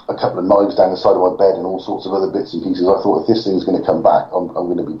a couple of knives down the side of my bed and all sorts of other bits and pieces. I thought if this thing's going to come back, I'm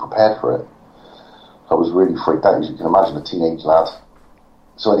going to be prepared for it. I was really freaked out, as you can imagine, a teenage lad.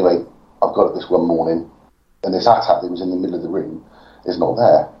 So anyway, I've got it this one morning, and this AT-AT that was in the middle of the room is not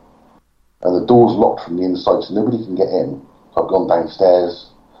there, and the door's locked from the inside, so nobody can get in. So I've gone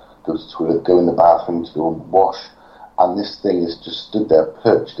downstairs, go to the toilet, go in the bathroom to go and wash, and this thing is just stood there,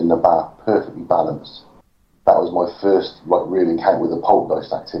 perched in the bath, perfectly balanced. That was my first real encounter with the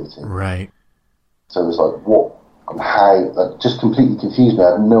poltergeist activity. Right. So it was like, what and how? That just completely confused me.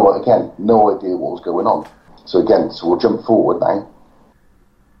 I had no idea what was going on. So we'll jump forward now.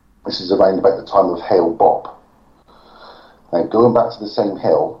 This is around about the time of Hale Bopp. Now, going back to the same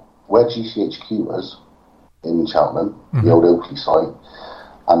hill, where GCHQ was, in Cheltenham, the old Oakley site,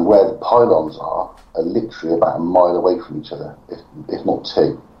 and where the pylons are literally about a mile away from each other, if not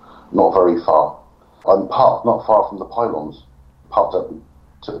two, not very far. I'm parked not far from the pylons, parked up,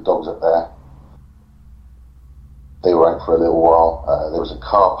 took the dogs up there. They were out for a little while. There was a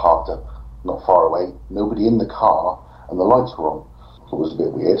car parked up not far away, nobody in the car, and the lights were on. It was a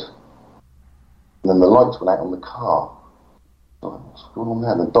bit weird. And then the lights went out on the car. What's going on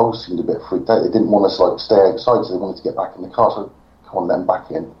there? And the dogs seemed a bit freaked out. They didn't want us to stay outside, so they wanted to get back in the car. So come on, let them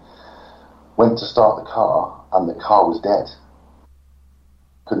back in. Went to start the car, and the car was dead.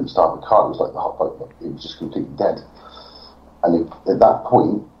 Couldn't start the car. It was like it was just completely dead. And at that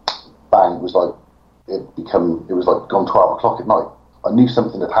point, bang! It was like gone 12 o'clock at night. I knew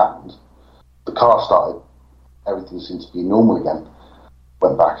something had happened. The car started. Everything seemed to be normal again.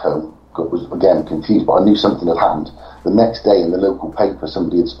 Went back home. Was again confused, but I knew something had happened. The next day in the local paper,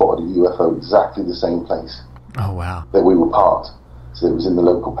 somebody had spotted a UFO exactly the same place. Oh, wow. That we were parked. So it was in the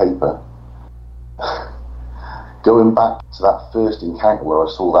local paper. Going back to that first encounter where I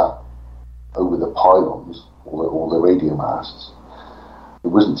saw that over the pylons, all the radio masts, it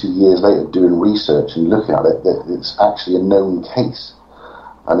wasn't 2 years later doing research and looking at it that it's actually a known case.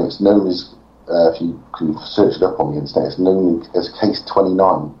 And it's known as, if you can search it up on the internet, it's known as Case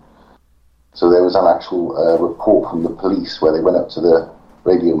 29. So there was an actual report from the police where they went up to the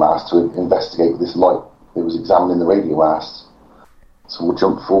radio mast to investigate this light. It was examining the radio masts. So we'll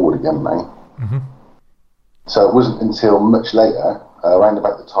jump forward again now. Mm-hmm. So it wasn't until much later, around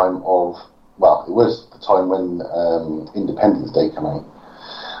about the time of, well, it was the time when Independence Day came out.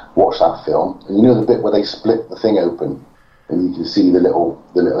 Watched that film, and you know the bit where they split the thing open, and you can see the little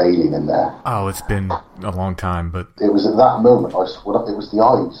alien in there. Oh, it's been a long time, but it was at that moment I saw it was the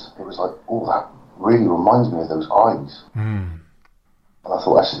eyes. It was like, oh, that really reminds me of those eyes. And I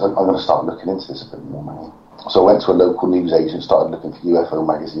thought, actually, I'm going to start looking into this a bit more, man. So I went to a local news agent, started looking for UFO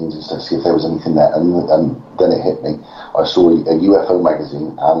magazines and to see if there was anything there, and then it hit me. I saw a UFO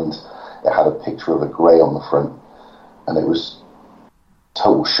magazine, and it had a picture of a grey on the front, and it was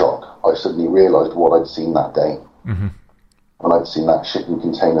total shock. I suddenly realised what I'd seen that day. Mm-hmm. When I'd seen that shipping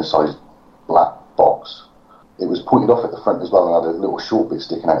container-sized black box. It was pointed off at the front as well, and had a little short bit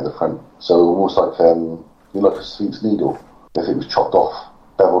sticking out of the front. So almost like like a Sphinx needle. If it was chopped off,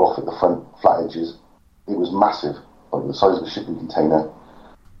 beveled off at the front, flat edges. It was massive, like the size of a shipping container.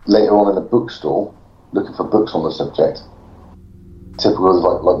 Later on in a bookstore, looking for books on the subject, typical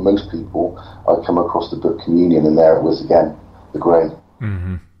of like most people, I come across the book Communion, and there it was again, the grey.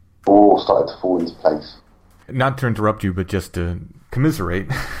 Mm-hmm. All started to fall into place. Not to interrupt you, but just to commiserate,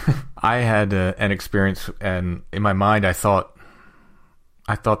 I had an experience, and in my mind, I thought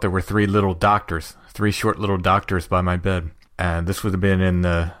there were three short little doctors by my bed, and this would have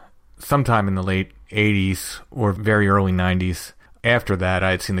been sometime in the late 80s or very early 90s. After that,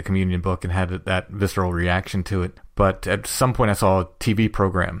 I had seen the Communion book and had that visceral reaction to it. But at some point, I saw a TV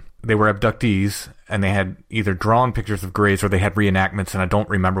program. They were abductees, and they had either drawn pictures of grays or they had reenactments, and I don't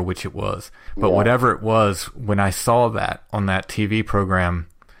remember which it was. But whatever it was, when I saw that on that TV program,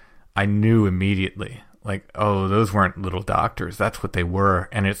 I knew immediately, like, oh, those weren't little doctors. That's what they were.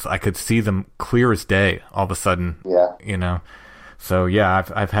 And I could see them clear as day all of a sudden. Yeah. You know? So, yeah,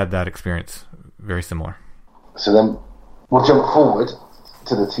 I've had that experience. Very similar. So then we'll jump forward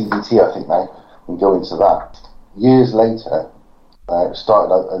to the TDT, I think, now, and go into that. Years later,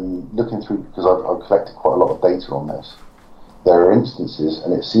 started out and looking through, because I've collected quite a lot of data on this. There are instances,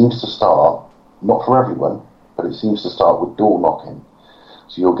 and it seems to start, not for everyone, but it seems to start with door knocking.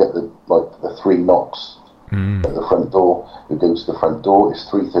 So you'll get the three knocks at the front door. You go to the front door, it's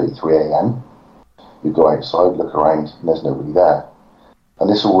 3:33 a.m. You go outside, look around, and there's nobody there. And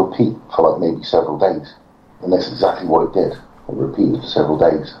this will repeat for maybe several days. And that's exactly what it did. It repeated for several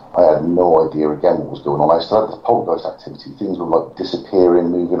days. I had no idea again what was going on. I still had this poltergeist activity. Things were disappearing,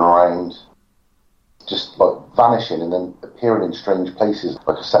 moving around, just vanishing and then appearing in strange places,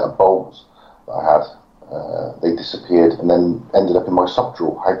 like a set of bowls that I had. They disappeared and then ended up in my sock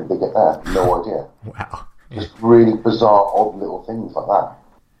drawer. How did they get there? No idea. Wow. Just really bizarre, odd little things like that.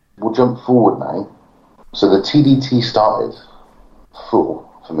 We'll jump forward now. So the TDT started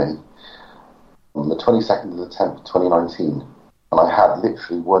full for me on the 22nd of the 10th, 2019, and I had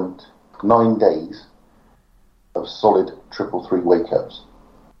literally 9 days of solid 333 wake-ups.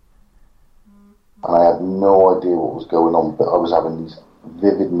 And I had no idea what was going on, but I was having these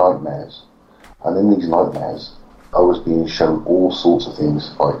vivid nightmares. And in these nightmares, I was being shown all sorts of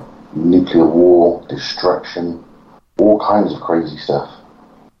things, like nuclear war, destruction, all kinds of crazy stuff.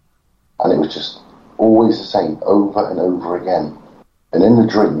 And it was just always the same, over and over again. And in the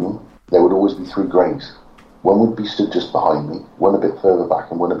dream, there would always be three greys. One would be stood just behind me, one a bit further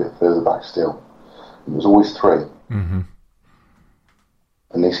back, and one a bit further back still. It was always three. Mm-hmm.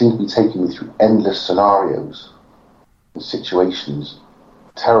 And they seemed to be taking me through endless scenarios and situations,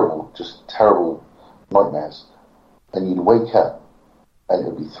 terrible, just terrible nightmares. And you'd wake up and it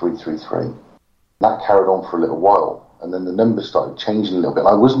would be 333. That carried on for a little while, and then the numbers started changing a little bit.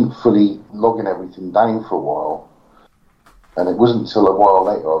 I wasn't fully logging everything down for a while, and it wasn't until a while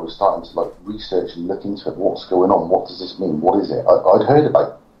later I was starting to like research and look into it. What's going on? What does this mean? What is it? I'd heard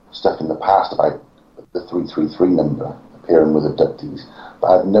about stuff in the past about the 333 number appearing with abductees, but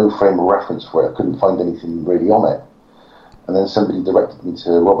I had no frame of reference for it. I couldn't find anything really on it. And then somebody directed me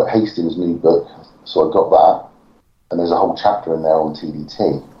to Robert Hastings' new book, so I got that, and there's a whole chapter in there on TDT.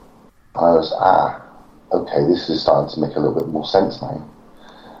 And I was, okay, this is starting to make a little bit more sense now.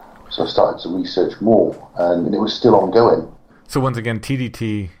 So I started to research more, and it was still ongoing. So once again,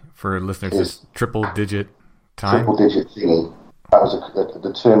 TDT, for listeners, is triple-digit time? Triple-digit thingy. That was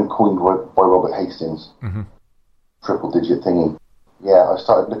the term coined by Robert Hastings. Mm-hmm. Triple-digit thingy. Yeah, I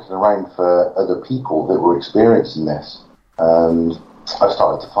started looking around for other people that were experiencing this, and I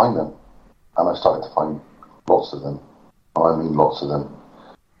started to find them. And I started to find lots of them. I mean lots of them.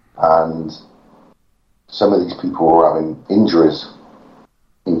 And some of these people were having injuries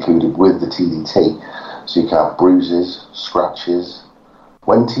included with the TDT. So you can have bruises, scratches.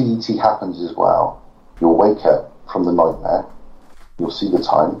 When TDT happens as well, you'll wake up from the nightmare. You'll see the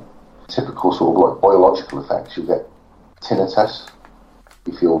time. Typical sort of like biological effects. You'll get tinnitus.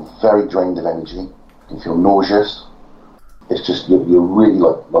 You feel very drained of energy. You feel nauseous. It's just, you're really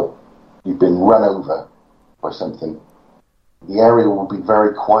like you've been run over by something. The area will be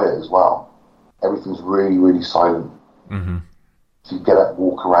very quiet as well. Everything's really, really silent. Mm-hmm. So you get up,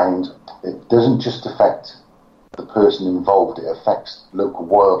 walk around. It doesn't just affect the person involved, it affects local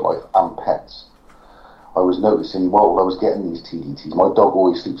wildlife and pets. I was noticing while I was getting these TDTs, my dog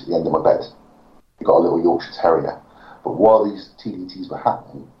always sleeps at the end of my bed. He got a little Yorkshire Terrier. But while these TDTs were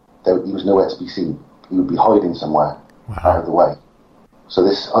happening, he was nowhere to be seen. He would be hiding somewhere out of the way. So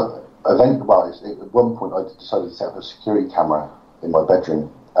this event, at one point I decided to set up a security camera in my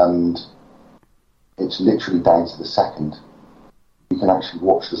bedroom, and it's literally down to the second. You can actually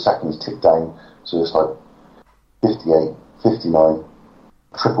watch the seconds tick down, so it's like 58, 59,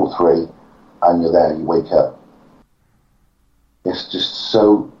 333, and you're there, you wake up. It's just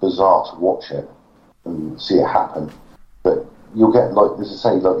so bizarre to watch it and see it happen. But you'll get, like, as I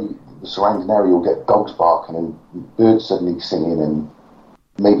say, like the surrounding area, you'll get dogs barking and birds suddenly singing, and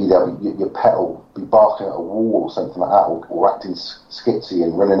maybe your pet will be barking at a wall or something like that, or acting skitsy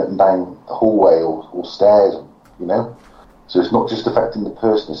and running up and down the hallway or stairs, you know? So it's not just affecting the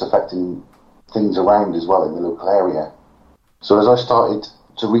person, it's affecting things around as well in the local area. So as I started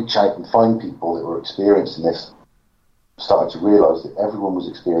to reach out and find people that were experiencing this, I started to realise that everyone was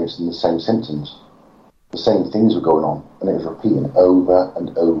experiencing the same symptoms. The same things were going on, and it was repeating over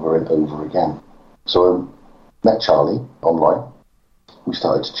and over and over again. So I met Charlie online. We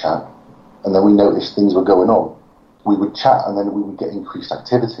started to chat, and then we noticed things were going on. We would chat, and then we would get increased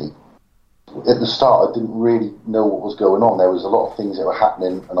activity. At the start, I didn't really know what was going on. There was a lot of things that were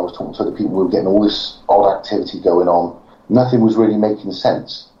happening, and I was talking to other people. We were getting all this odd activity going on. Nothing was really making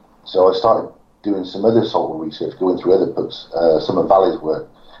sense. So I started doing some other sort of research, going through other books, some of Valley's work,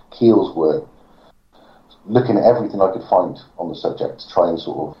 Keel's work, looking at everything I could find on the subject to try and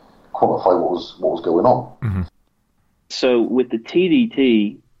sort of quantify what was going on. Mm-hmm. So with the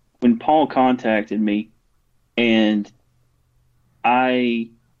TDT, when Paul contacted me, and I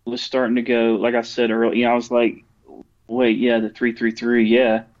was starting to go, like I said earlier, I was like, wait, yeah, the 333,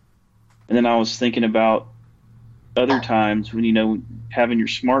 yeah. And then I was thinking about other times when, having your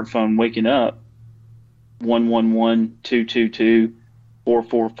smartphone waking up, 111, 222,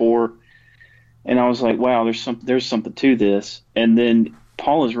 444. And I was like, wow, there's something to this. And then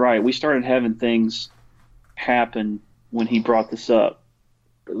Paul is right. We started having things happen when he brought this up.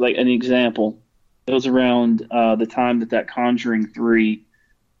 Like an example, it was around the time that Conjuring 3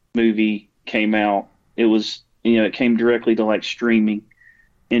 movie came out. It was, it came directly to like streaming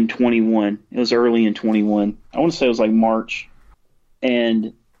in 21. It was early in 21. I want to say it was like March.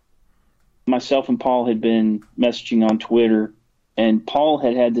 And myself and Paul had been messaging on Twitter, and Paul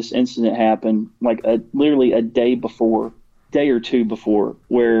had this incident happen like literally a day or two before,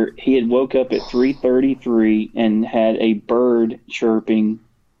 where he had woke up at 3:33 and had a bird chirping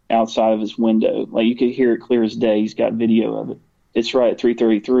outside of his window. Like you could hear it clear as day. He's got video of it. It's right at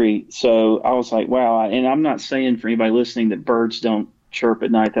 3:33. So I was like, wow. And I'm not saying for anybody listening that birds don't chirp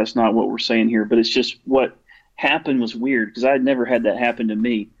at night. That's not what we're saying here. But it's just what happened was weird, because I had never had that happen to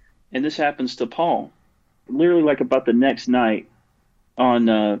me. And this happens to Paul. literally like about the next night on,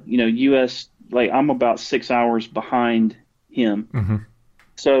 U.S., like I'm about 6 hours behind him. Mm-hmm.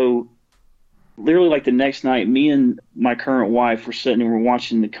 So literally like the next night, me and my current wife were sitting and we're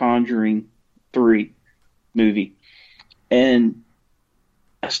watching The Conjuring 3 movie. And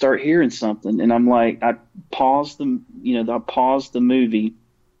I start hearing something and I'm like, I paused the movie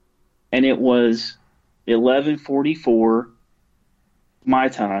and it was 11:44 my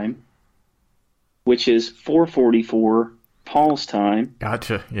time, which is 4:44 Paul's time.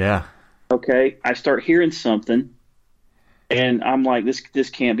 Gotcha. Yeah. Okay. I start hearing something and I'm like, this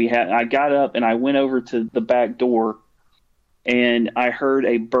can't be happening. I got up and I went over to the back door and I heard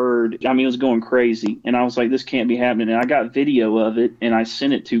a bird. I mean, it was going crazy. And I was like, this can't be happening. And I got video of it and I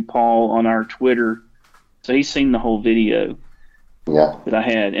sent it to Paul on our Twitter. So he's seen the whole video that I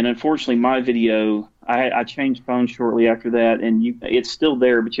had. And unfortunately, my video, I changed phones shortly after that. And it's still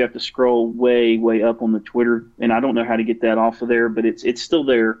there, but you have to scroll way, way up on the Twitter. And I don't know how to get that off of there, but it's still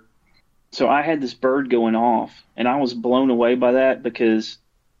there. So I had this bird going off and I was blown away by that because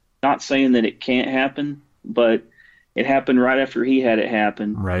not saying that it can't happen, but it happened right after he had it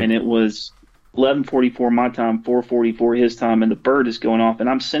happen. Right. And it was 11:44 my time, 4:44 his time, and the bird is going off. And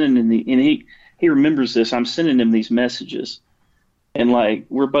I'm sending him and he remembers this. I'm sending him these messages. And like,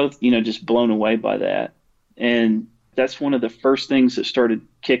 we're both, just blown away by that. And that's one of the first things that started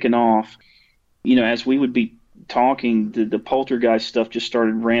kicking off. As we would be talking, the poltergeist stuff just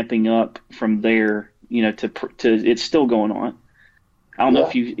started ramping up from there, to it's still going on. I don't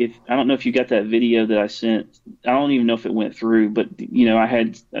know if you got that video that I sent. I don't even know if it went through, but I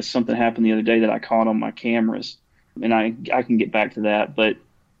had something happen the other day that I caught on my cameras, and I can get back to that. But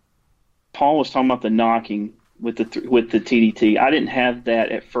Paul was talking about the knocking with the TDT. I didn't have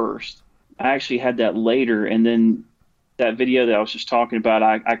that at first. I actually had that later, and then that video that I was just talking about,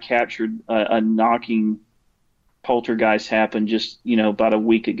 I captured a knocking poltergeist happen just about a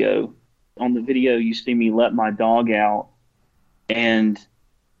week ago. On the video, you see me let my dog out. And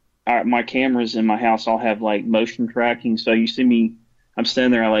my cameras in my house all have like motion tracking. So you see me, I'm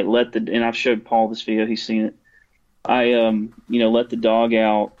standing there. I like and I've showed Paul this video. He's seen it. I, let the dog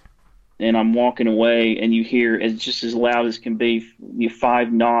out and I'm walking away and you hear, it's just as loud as can be,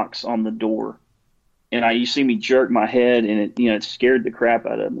 5 knocks on the door. And you see me jerk my head and it scared the crap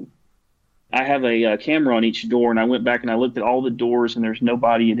out of me. I have a camera on each door and I went back and I looked at all the doors and there's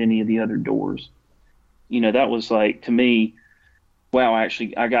nobody at any of the other doors. That was like, to me, wow,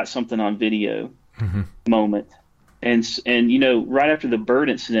 I got something on video moment. And right after the bird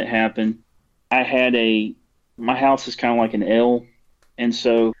incident happened, I had my house is kind of like an L. And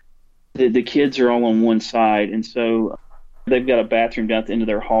so the kids are all on one side. And so they've got a bathroom down at the end of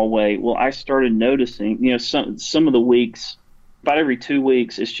their hallway. Well, I started noticing, some of the weeks, about every 2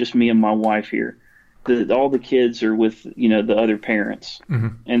 weeks, it's just me and my wife here. All the kids are with, the other parents. Mm-hmm.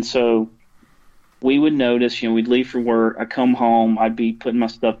 And so we would notice, we'd leave for work. I come home, I'd be putting my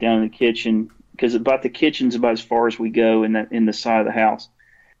stuff down in the kitchen because the kitchen's about as far as we go in the side of the house.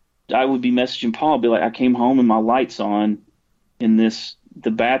 I would be messaging Paul, be like, I came home and my light's on in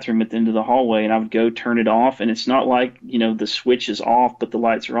the bathroom at the end of the hallway, and I would go turn it off. And it's not like, the switch is off, but the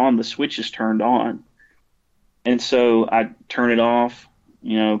lights are on. The switch is turned on. And so I'd turn it off,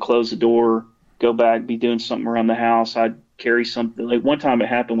 close the door, go back, be doing something around the house. I'd carry something. Like one time it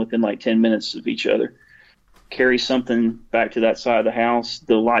happened within like 10 minutes of each other. Carry something back to that side of the house,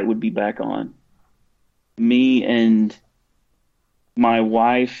 the light would be back on. Me and my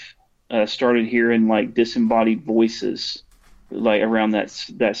wife started hearing like disembodied voices like around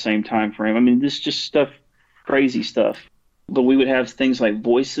that same time frame. I mean, this is just stuff, crazy stuff. But we would have things like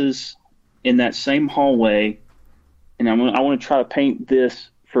voices in that same hallway. And I want to try to paint this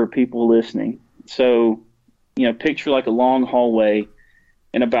for people listening. So, picture like a long hallway,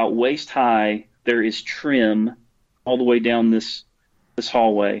 and about waist high, there is trim all the way down this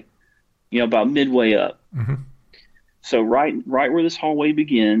hallway, about midway up. Mm-hmm. So right where this hallway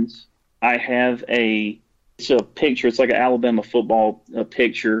begins, I have it's a picture. It's like an Alabama football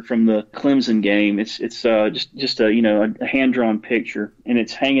picture from the Clemson game. It's just a hand-drawn picture, and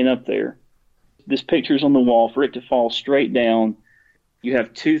it's hanging up there. This picture's on the wall. For it to fall straight down, you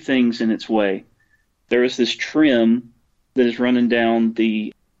have 2 things in its way. There is this trim that is running down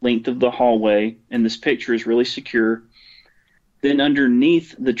the length of the hallway, and this picture is really secure. Then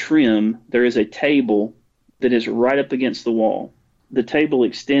underneath the trim, there is a table that is right up against the wall. The table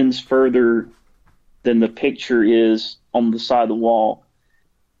extends further than the picture is on the side of the wall,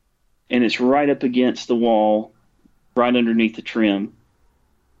 and it's right up against the wall, right underneath the trim.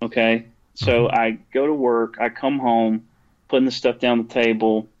 Okay? So I go to work, I come home, putting the stuff down the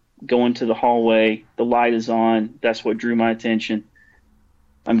table, go into the hallway. The light is on. That's what drew my attention.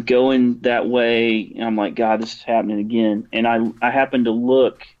 I'm going that way, and I'm like, God, this is happening again. And I happen to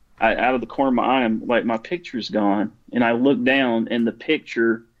look out of the corner of my eye. I'm like, my picture's gone. And I look down, and the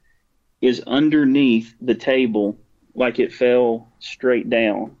picture is underneath the table, like it fell straight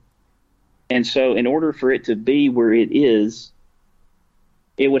down. And so in order for it to be where it is,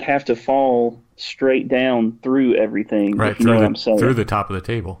 it would have to fall straight down through everything. Right, if you know what I'm saying. through the top of the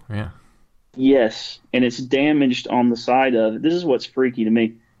table, yeah. Yes, and it's damaged on the side of it. This is what's freaky to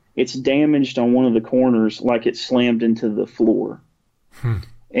me. It's damaged on one of the corners like it slammed into the floor.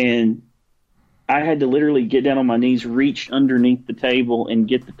 And I had to literally get down on my knees, reach underneath the table, and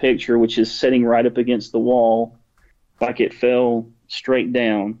get the picture, which is sitting right up against the wall like it fell straight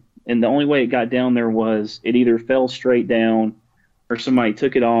down. And the only way it got down there was it either fell straight down or somebody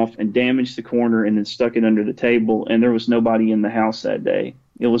took it off and damaged the corner and then stuck it under the table, and there was nobody in the house that day.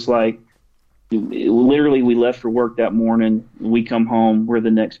 It was like, literally, we left for work that morning. We come home, we're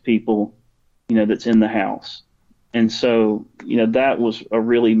the next people, that's in the house. And so, that was a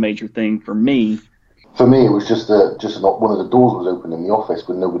really major thing for me. For me, it was just not one of the doors was open in the office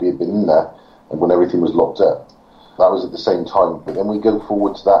when nobody had been in there and when everything was locked up. That was at the same time. But then we go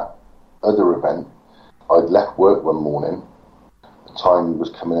forward to that other event. I'd left work one morning. The time was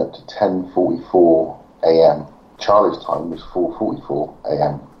coming up to 10:44 a.m. Charlie's time was 4:44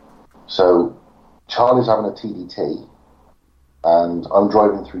 a.m. So Charlie's having a TDT, and I'm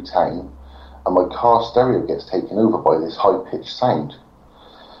driving through town, and my car stereo gets taken over by this high-pitched sound.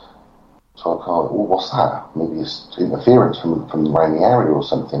 So I thought, well, what's that? Maybe it's interference from around the area or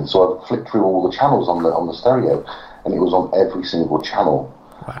something. So I flicked through all the channels on the stereo, and it was on every single channel.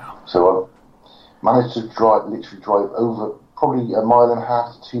 Wow. So I managed to literally drive over probably 1.5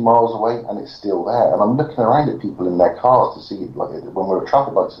 miles to 2 miles away, and it's still there. And I'm looking around at people in their cars to see, like, when we're at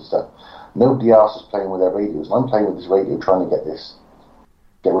traffic lights and stuff, nobody else is playing with their radios, and I'm playing with this radio trying to get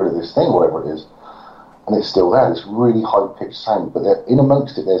rid of this thing, whatever it is. And it's still there, this really high-pitched sound. But in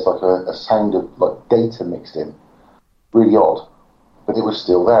amongst it, there's like a sound of like data mixed in. Really odd. But it was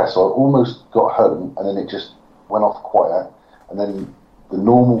still there. So I almost got home, and then it just went off quiet. And then the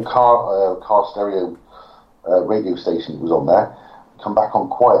normal car stereo radio station that was on there come back on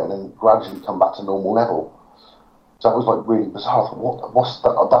quiet, and then gradually come back to normal level. So that was like really bizarre. I thought, what's that?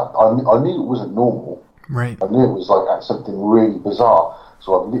 I knew it wasn't normal. Right. I knew it was like something really bizarre.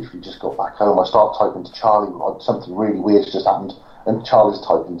 So I've literally just got back home. I start typing to Charlie, something really weird's just happened, and Charlie's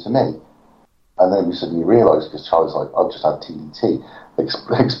typing to me. And then we suddenly realised, because Charlie's like, I've just had TDT.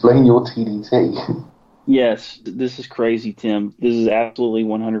 Explain your TDT. Yes, this is crazy, Tim. This is absolutely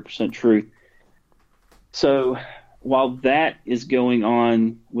 100% true. So while that is going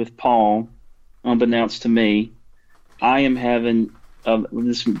on with Paul, unbeknownst to me, I am having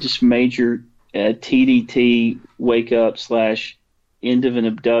this just major TDT wake-up / end of an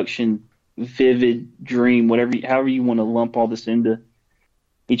abduction, vivid dream, however you want to lump all this into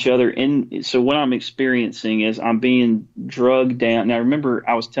each other. And so what I'm experiencing is I'm being drugged down. Now, remember,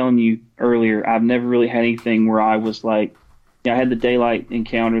 I was telling you earlier, I've never really had anything where I was like, I had the daylight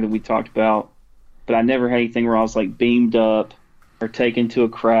encounter that we talked about, but I never had anything where I was like beamed up or taken to a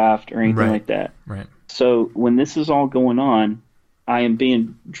craft or anything like that. Right. So when this is all going on, I am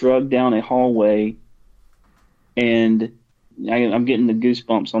being drugged down a hallway, and I'm getting the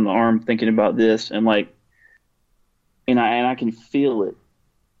goosebumps on the arm thinking about this, and I can feel it.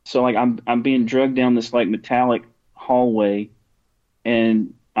 So like I'm being drugged down this like metallic hallway,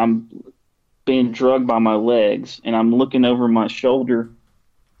 and I'm being drugged by my legs, and I'm looking over my shoulder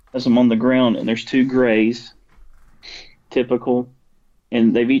as I'm on the ground, and there's 2 grays, typical,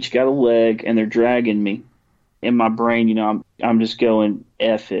 and they've each got a leg, and they're dragging me. In my brain, I'm just going,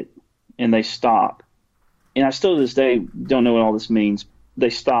 F it, and they stop. And I still to this day don't know what all this means. They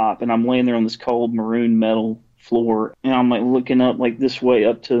stop, and I'm laying there on this cold maroon metal floor, and I'm like looking up like this way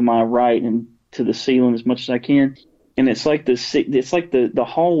up to my right and to the ceiling as much as I can. And it's like the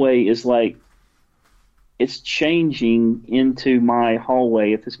hallway is like, it's changing into my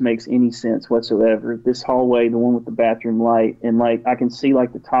hallway, if this makes any sense whatsoever. This hallway, the one with the bathroom light, and like I can see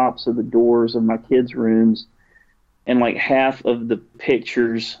like the tops of the doors of my kids' rooms, and like half of the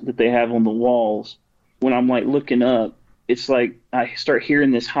pictures that they have on the walls. When I'm like looking up, it's like I start hearing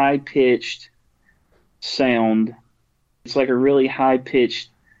this high-pitched sound. It's like a really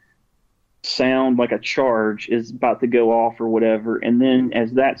high-pitched sound, like a charge is about to go off or whatever. And then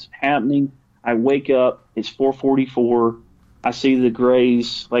as that's happening, I wake up. It's 4:44. I see the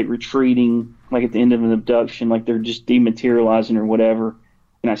grays like retreating, like at the end of an abduction, like they're just dematerializing or whatever.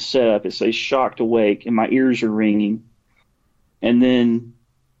 And I sit up. It says shocked awake, and my ears are ringing. And then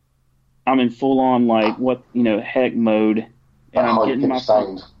I'm in full on like heck mode, and I'm getting my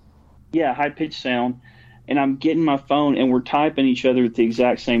sound. Yeah, high pitched sound, and I'm getting my phone, and we're typing each other at the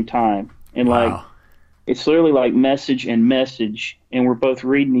exact same time, and like it's literally like message and message, and we're both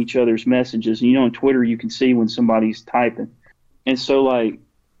reading each other's messages. And on Twitter you can see when somebody's typing, and so like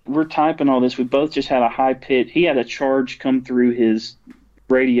we're typing all this. We both just had a high pitch. He had a charge come through his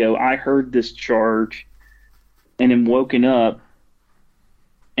radio. I heard this charge, and am woken up.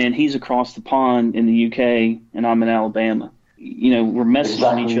 And he's across the pond in the UK, and I'm in Alabama. We're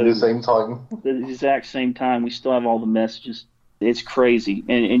messaging each other at the same time. At the exact same time. We still have all the messages. It's crazy.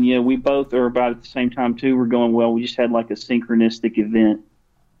 And we both are about at the same time, too. We're going, well, we just had like a synchronistic event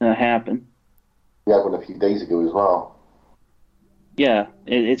happen. We had one a few days ago as well. Yeah,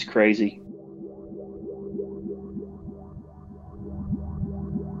 it's crazy.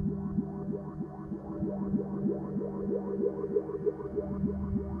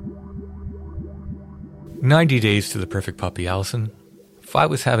 "90 Days to the Perfect Puppy, Allison. If I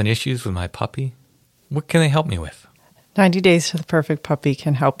was having issues with my puppy, what can they help me with?" 90 Days to the Perfect Puppy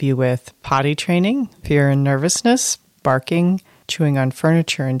can help you with potty training, fear and nervousness, barking, chewing on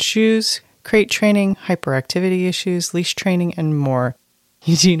furniture and shoes, crate training, hyperactivity issues, leash training, and more.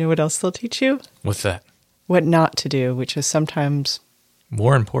 Do you know what else they'll teach you? What's that? What not to do, which is sometimes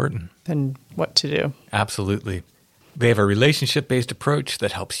more important than what to do. Absolutely. They have a relationship-based approach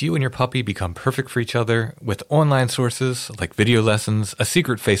that helps you and your puppy become perfect for each other with online sources like video lessons, a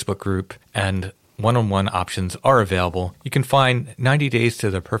secret Facebook group, and one-on-one options are available. You can find 90 Days to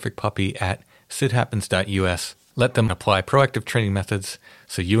the Perfect Puppy at sidhappens.us. Let them apply proactive training methods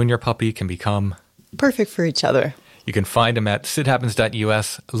so you and your puppy can become perfect for each other. You can find them at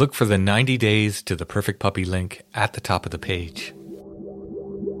sidhappens.us. Look for the 90 Days to the Perfect Puppy link at the top of the page.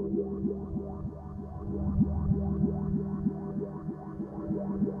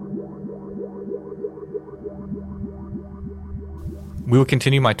 We will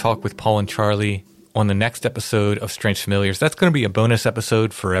continue my talk with Paul and Charlie on the next episode of Strange Familiars. That's going to be a bonus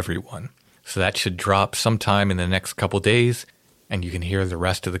episode for everyone. So that should drop sometime in the next couple days, and you can hear the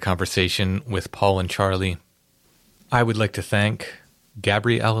rest of the conversation with Paul and Charlie. I would like to thank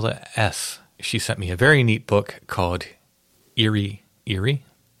Gabriella S. She sent me a very neat book called Erie,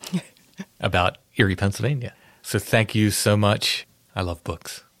 about Erie, Pennsylvania. So thank you so much. I love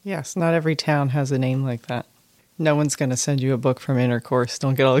books. Yes, not every town has a name like that. No one's going to send you a book from Intercourse.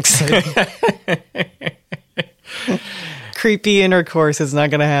 Don't get all excited. Creepy Intercourse is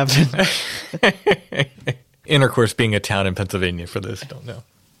not going to happen. Intercourse being a town in Pennsylvania, for those who don't know.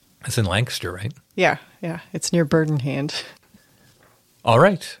 It's in Lancaster, right? Yeah. It's near Burdenhand. All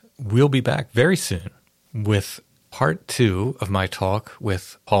right. We'll be back very soon with part 2 of my talk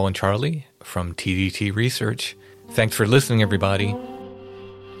with Paul and Charlie from TDT Research. Thanks for listening, everybody.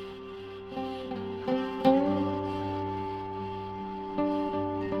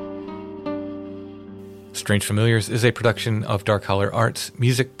 Strange Familiars is a production of Dark Holler Arts,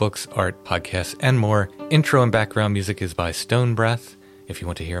 music, books, art, podcasts, and more. Intro and background music is by Stone Breath. If you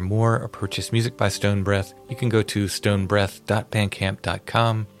want to hear more or purchase music by Stone Breath, you can go to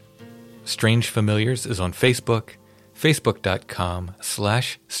stonebreath.bandcamp.com. Strange Familiars is on Facebook,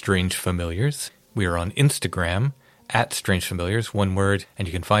 facebook.com/strangefamiliars. We are on Instagram at Strange Familiars, one word, and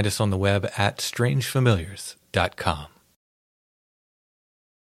you can find us on the web at strangefamiliars.com.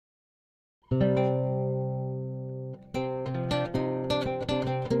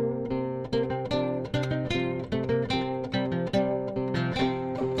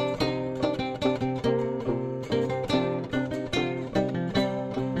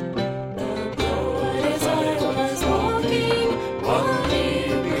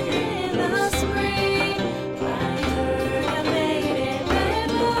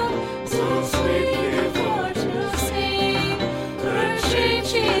 Sweetly for to sing, her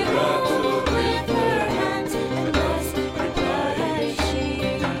change,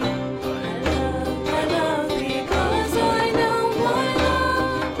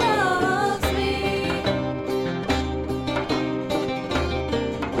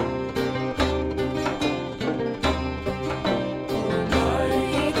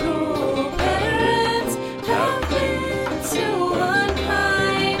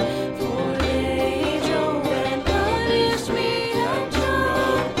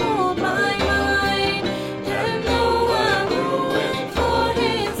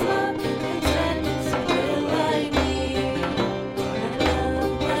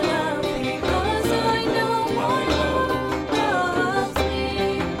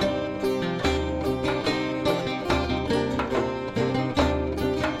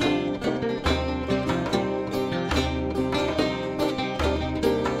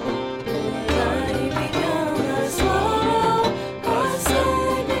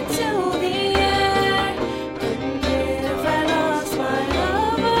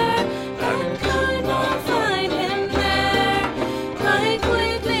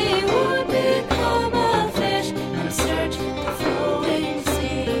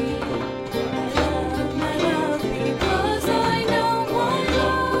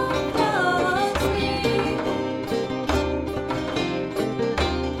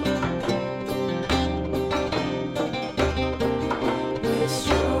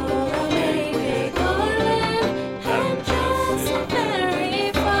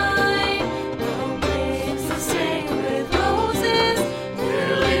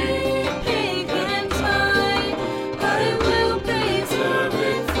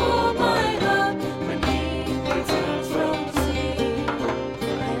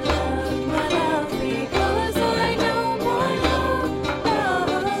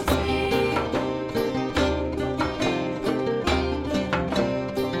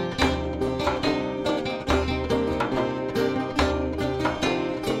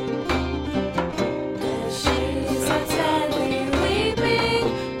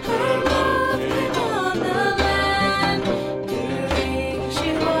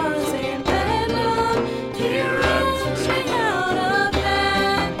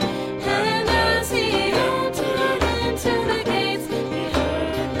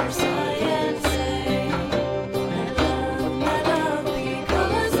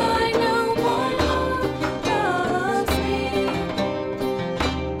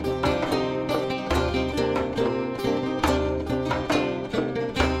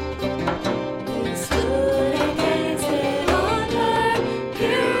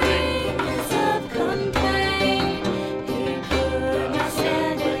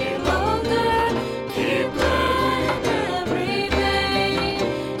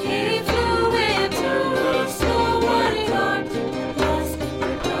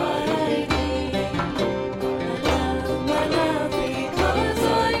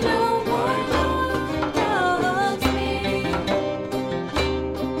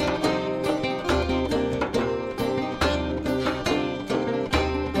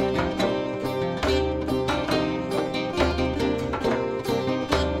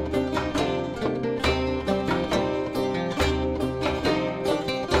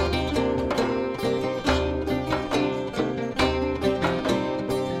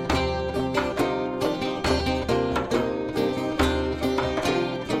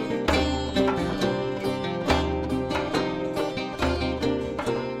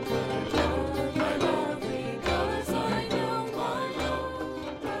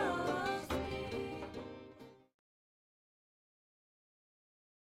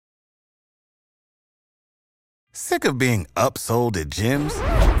 Sick of being upsold at gyms?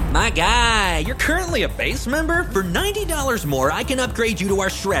 My guy, you're currently a base member? For $90 more, I can upgrade you to our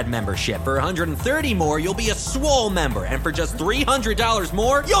Shred membership. For $130 more, you'll be a Swole member. And for just $300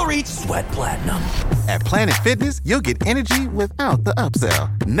 more, you'll reach Sweat Platinum. At Planet Fitness, you'll get energy without the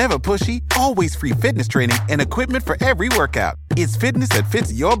upsell. Never pushy, always free fitness training and equipment for every workout. It's fitness that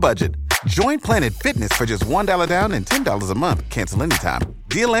fits your budget. Join Planet Fitness for just $1 down and $10 a month. Cancel anytime.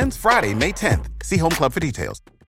 Deal ends Friday, May 10th. See Home Club for details.